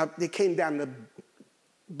 and they came down the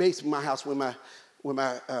basement of my house where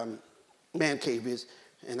my man cave is,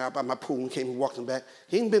 and out by my pool, and came and walked in back.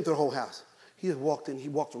 He ain't been through the whole house. He just walked in. He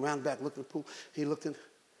walked around back, looked at the pool. He looked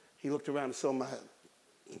around and saw my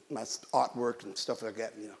artwork and stuff like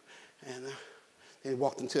that, And then he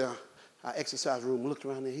walked into our exercise room, looked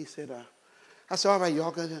around there. He said, I said, all right,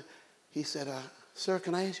 y'all good? He said, sir,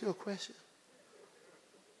 can I ask you a question?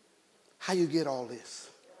 How you get all this?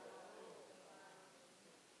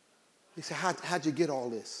 He said, how'd you get all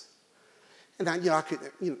this? And I could,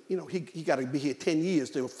 he got to be here 10 years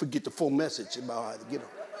to forget the full message about how to get them.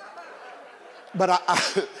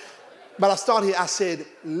 But I started here, I said,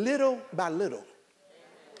 little by little.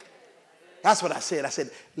 That's what I said. I said,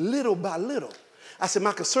 little by little. I said,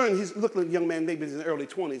 my concern, he's looking at a young man, maybe in his early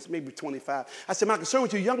 20s, maybe 25. I said, my concern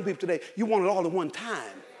with you young people today, you want it all at one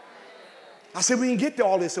time. I said, we can get to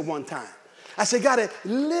all this at one time. I said, got it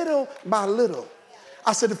little by little.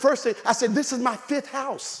 I said, the first thing, I said, this is my 5th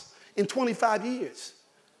house in 25 years.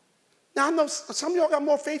 Now, I know some of y'all got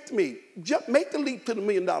more faith than me. Make the leap to the $1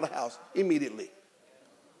 million house immediately.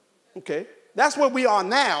 Okay? That's where we are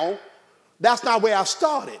now. That's not where I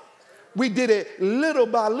started. We did it little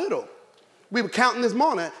by little. We were counting this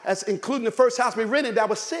morning, as including the first house we rented, that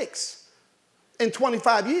was 6 in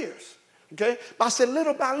 25 years. Okay? But I said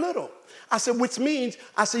little by little. I said, which means,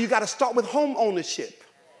 you got to start with home ownership.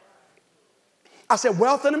 I said,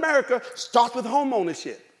 wealth in America starts with home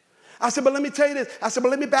ownership. I said, but let me tell you this. I said, but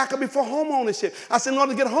let me back up before home ownership. I said, in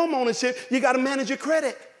order to get home ownership, you got to manage your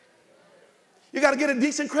credit. You got to get a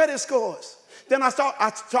decent credit scores. Then I start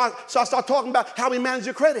talking about how we manage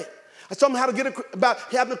your credit. I told them how to about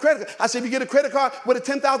having a credit card. I said, if you get a credit card with a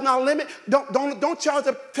 $10,000 limit, don't charge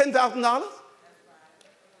up $10,000.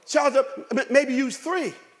 Charge up, maybe use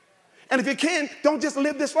 3. And if you can, don't just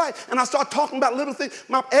live this life. And I start talking about little things.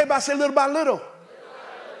 Everybody say little by little.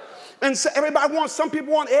 And so some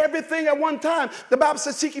people want everything at one time. The Bible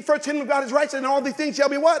says, seek ye first the kingdom of God, His righteousness, and all these things shall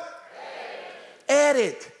be what?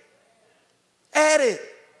 Added.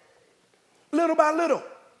 Little by little.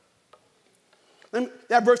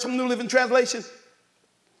 That verse from the New Living Translation,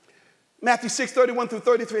 Matthew 6:31 through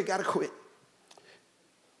 33, got to quit.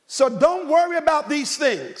 So don't worry about these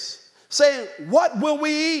things, saying, what will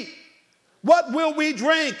we eat? What will we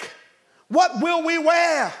drink? What will we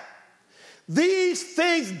wear? These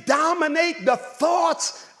things dominate the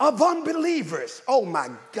thoughts of unbelievers. Oh my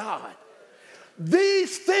God.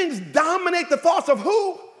 These things dominate the thoughts of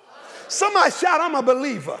who? Somebody shout, I'm a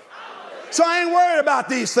believer. So I ain't worried about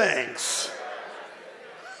these things.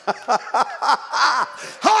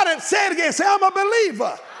 Harder, say it again. Say, I'm a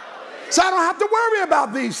believer. So I don't have to worry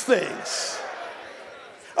about these things.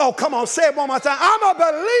 Oh, come on, say it one more time. I'm a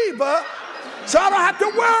believer, so I don't have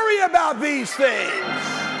to worry about these things.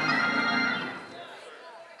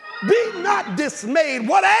 Be not dismayed,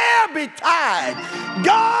 whatever betide.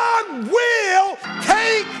 God will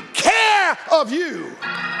take care of you.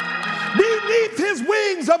 Beneath his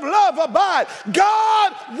wings of love abide.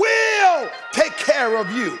 God will take care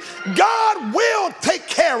of you. God will take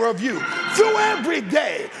care of you through every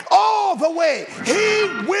day, all the way. He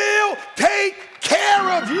will take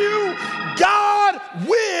care of you. God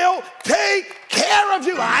will take care of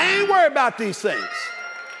you. I ain't worried about these things.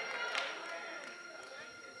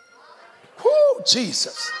 Whoo,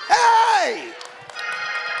 Jesus. Hey!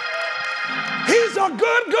 He's a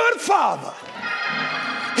good, good father.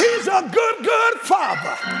 He's a good, good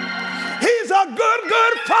father. He's a good,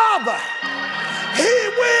 good father. He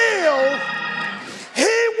will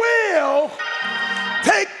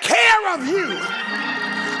take care of you.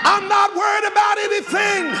 I'm not worried about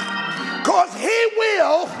anything because he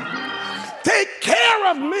will take care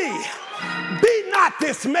of me. Be not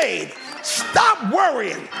dismayed. Stop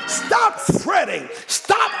worrying. Stop fretting.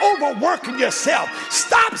 Stop overworking yourself.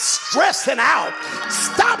 Stop stressing out.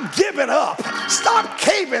 Stop giving up. Stop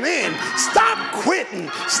caving in. Stop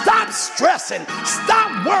quitting. Stop stressing.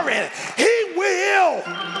 Stop worrying. He will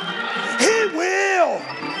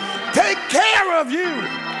take care of you.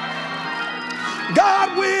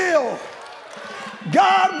 God will.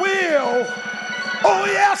 God will. Oh,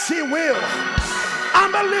 yes, he will.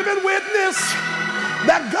 I'm a living witness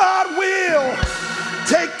that God will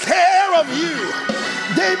take care of you.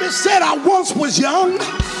 David said, I once was young,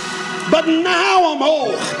 but now I'm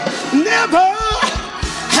old. Never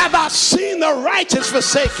have I seen the righteous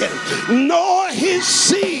forsaken, nor his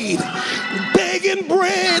seed begging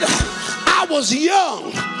bread. I was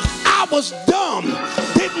young, I was dumb,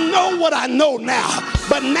 didn't know what I know now.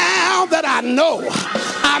 But now that I know,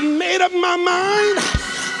 I made up my mind,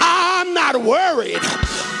 I'm not worried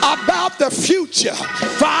about the future,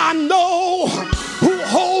 for I know who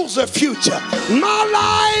holds the future. My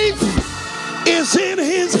life is in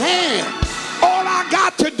his hand. All I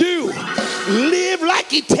got to do, live like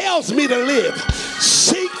he tells me to live.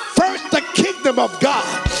 Seek first the kingdom of God.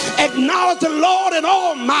 Acknowledge the Lord in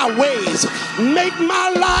all my ways. Make my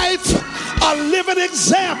life a living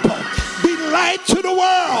example. Be light to the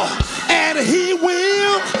world. And he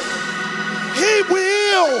will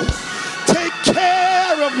take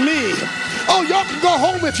care of me. Oh, y'all can go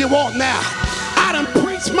home if you want now. I done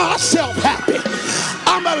preached myself happy.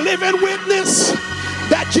 I'm a living witness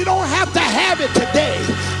that you don't have to have it today.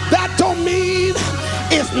 That don't mean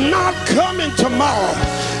it's not coming tomorrow.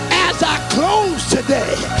 As I close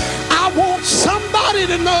today, I want somebody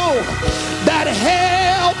to know that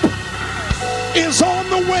help is on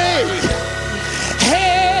the way.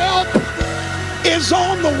 Help is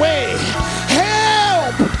on the way.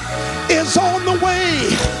 Help is on the way.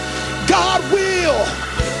 God will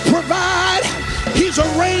provide. He's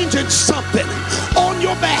arranging something on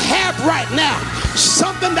your behalf right now.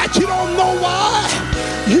 Something that you don't know why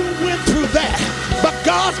you went through that. But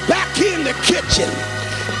God's back in the kitchen.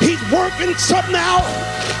 He's working something out.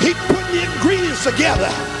 He's putting the ingredients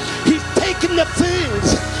together. He's taking the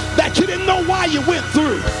things that you didn't know why you went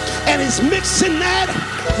through, and he's mixing that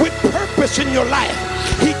with purpose in your life.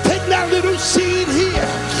 He's taking that little seed here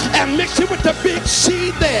and mixing it with the big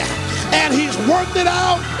seed there, and he's worked it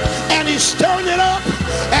out, and he's stirring it up,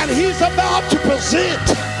 and he's about to present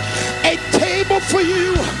a table for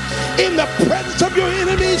you in the presence of your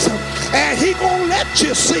enemies, and he's gonna let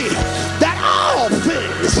you see that all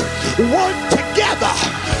things work together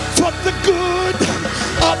for the good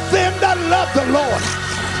of them that love the Lord.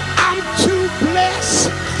 I'm too blessed.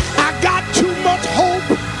 I got too much hope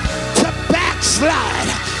to backslide.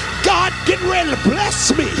 God getting ready to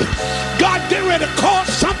bless me. God getting ready to cause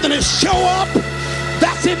something to show up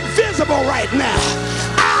that's invisible right now.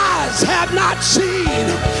 Eyes have not seen,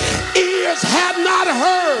 ears have not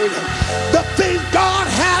heard the things God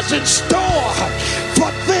has in store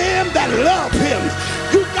for them that love him.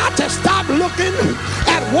 You got to stop looking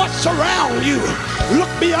at what's around you. Look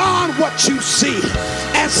beyond what you see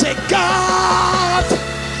and say, God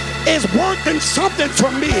is working something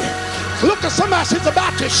for me. Look at somebody who's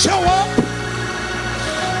about to show up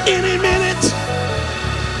any minute.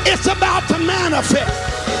 It's about to manifest.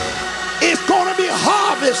 It's going to be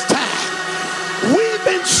harvest time. We've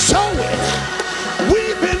been sowing.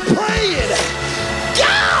 We've been praying.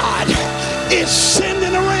 God is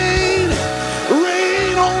sending the rain.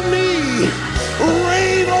 Rain on me.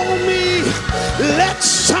 Rain on me. Let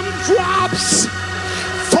some drops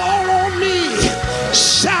fall on me.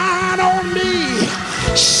 Shine on me.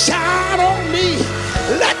 Shine on me.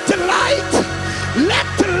 Let the light, let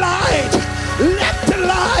the light, let the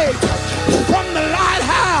light from the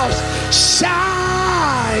lighthouse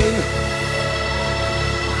shine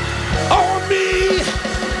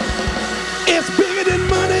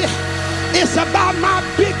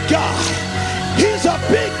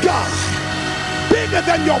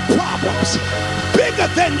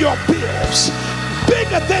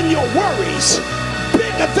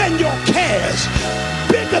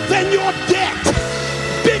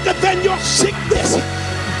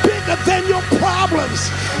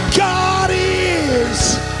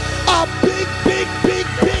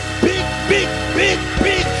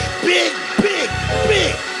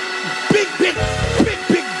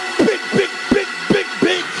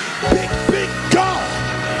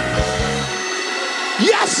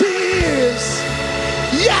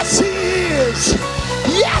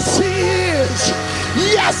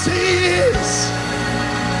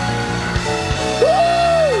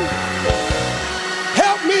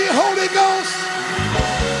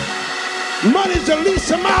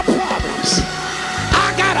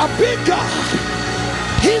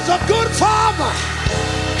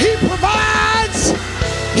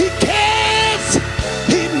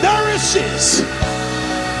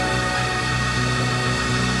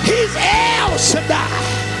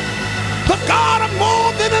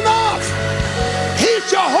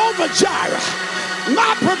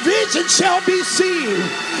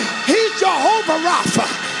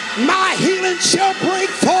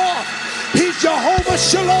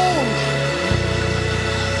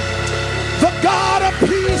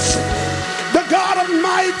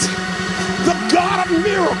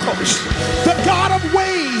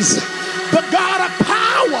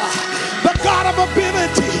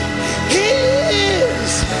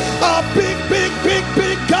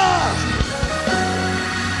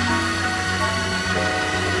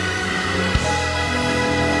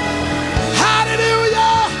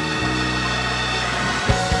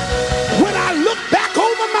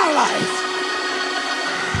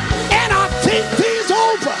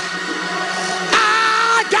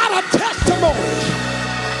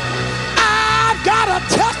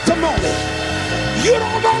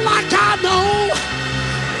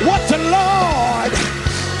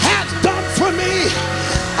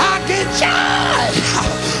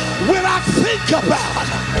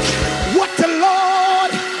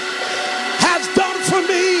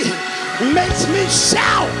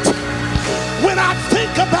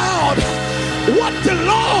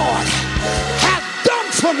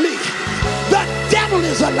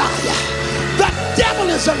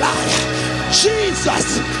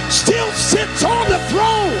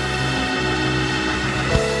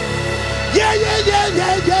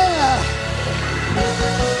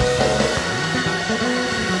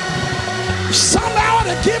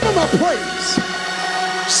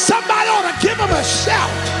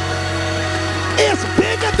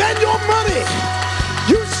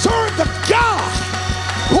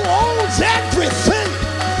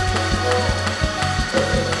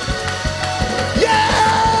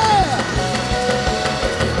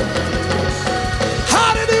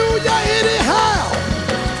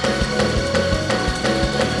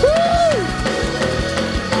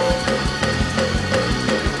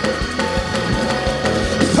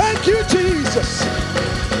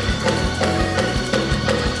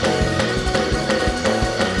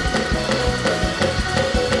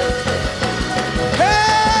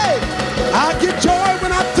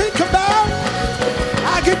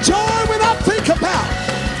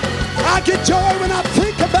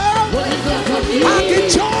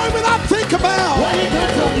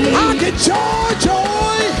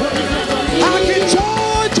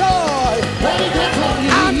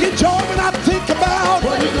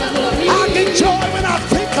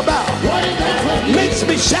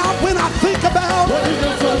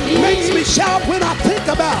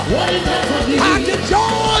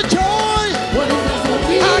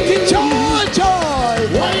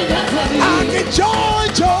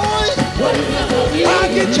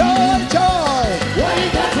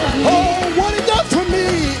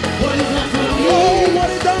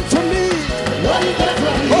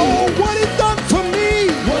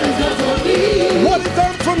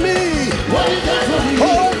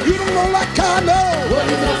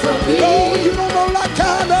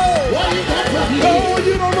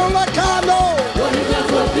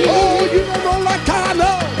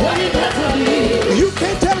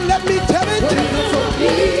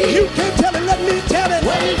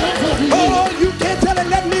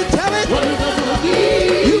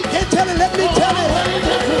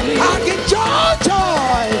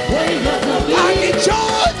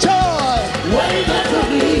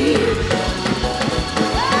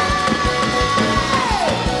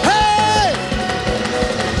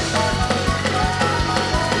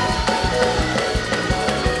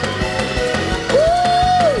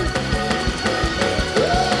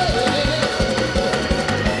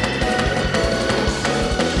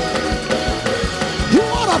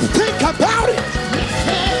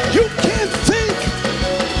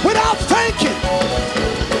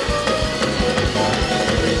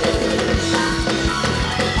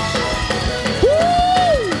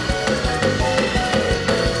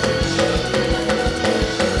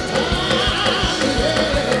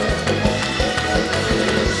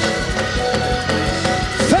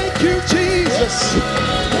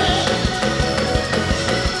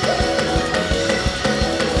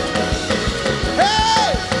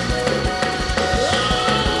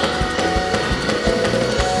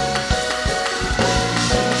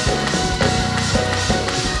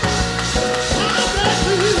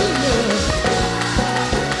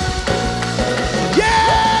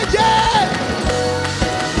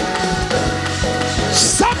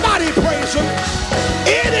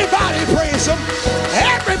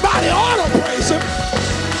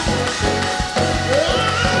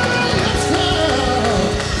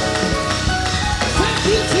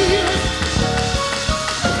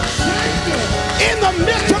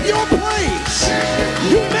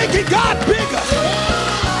See, God bigger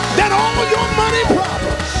than all your money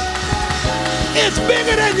problems. It's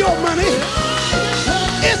bigger than your money.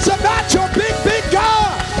 It's about your big, big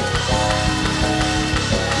God.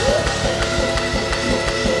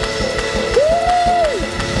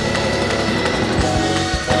 Woo!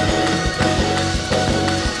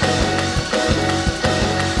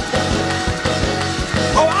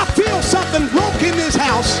 Oh, I feel something broke in this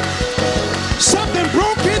house. Something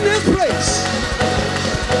broke in this place.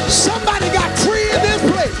 Somebody got free in this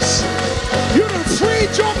place. You done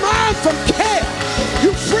freed your mind from care.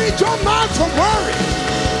 You freed your mind from worry.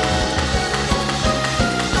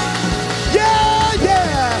 Yeah,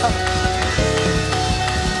 yeah.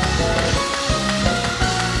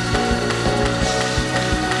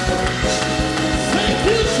 Thank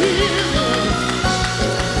you, Jesus.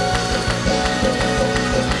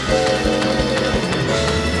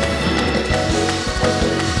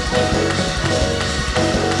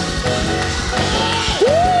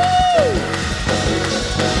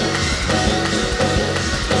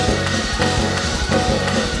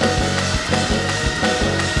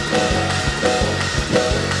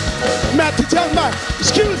 To tell me,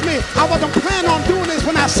 excuse me, I wasn't planning on doing this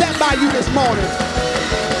when I sat by you this morning.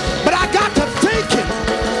 But I got to thinking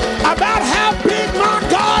about how big my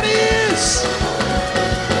God is.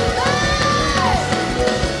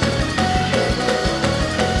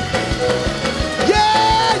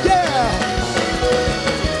 Yeah, yeah.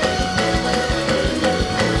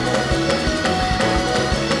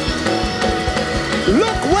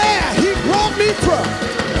 Look where he brought me from.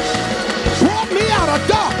 Brought me out of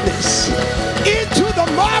darkness into the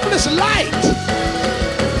marvelous light.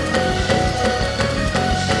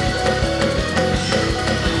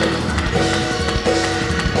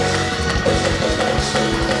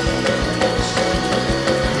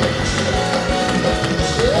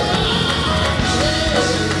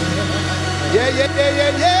 Yeah, yeah, yeah,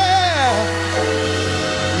 yeah, yeah.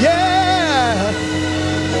 Yeah.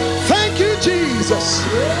 Thank you, Jesus.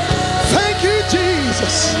 Thank you,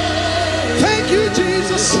 Jesus. Thank you,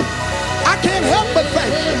 Jesus. I can't help but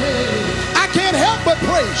thank you. I can't help but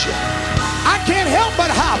praise you. I can't help but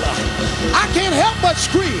holler. I can't help but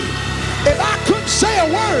scream. If I couldn't say a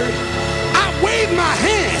word, I'd wave my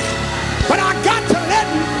hand. But I got to let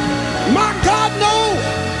my God know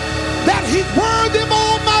that he's worthy of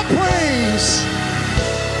all my praise.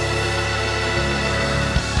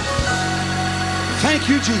 Thank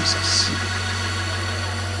you, Jesus.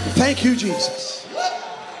 Thank you, Jesus.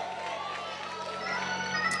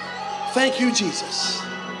 Thank you, Jesus.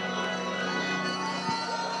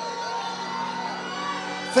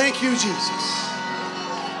 Thank you, Jesus.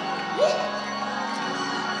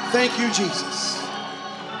 Thank you, Jesus.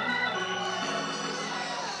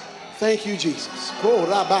 Thank you, Jesus.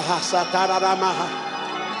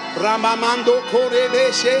 Ramamando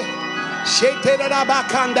korebeshe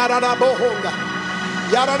sheterabakandarabohonda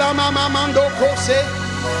yaramamamando kose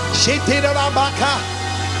sheterabaka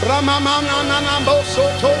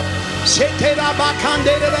ramamamanabosoto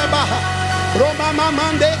sheterabakanderabaha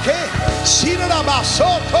romamamandeke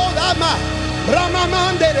shirabasoto dama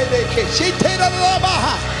ramamandeke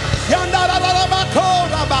sheterabaha yandarabako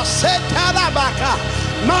rabasetarabaka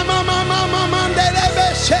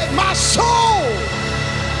mamamamamandebeshe. My soul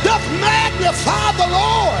doth magnify the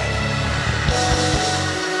Lord.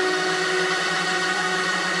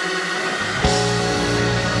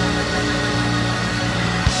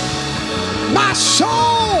 My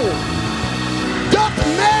soul doth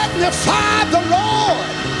magnify the Lord.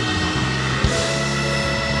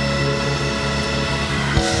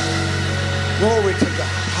 Glory to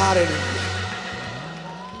God. Hallelujah.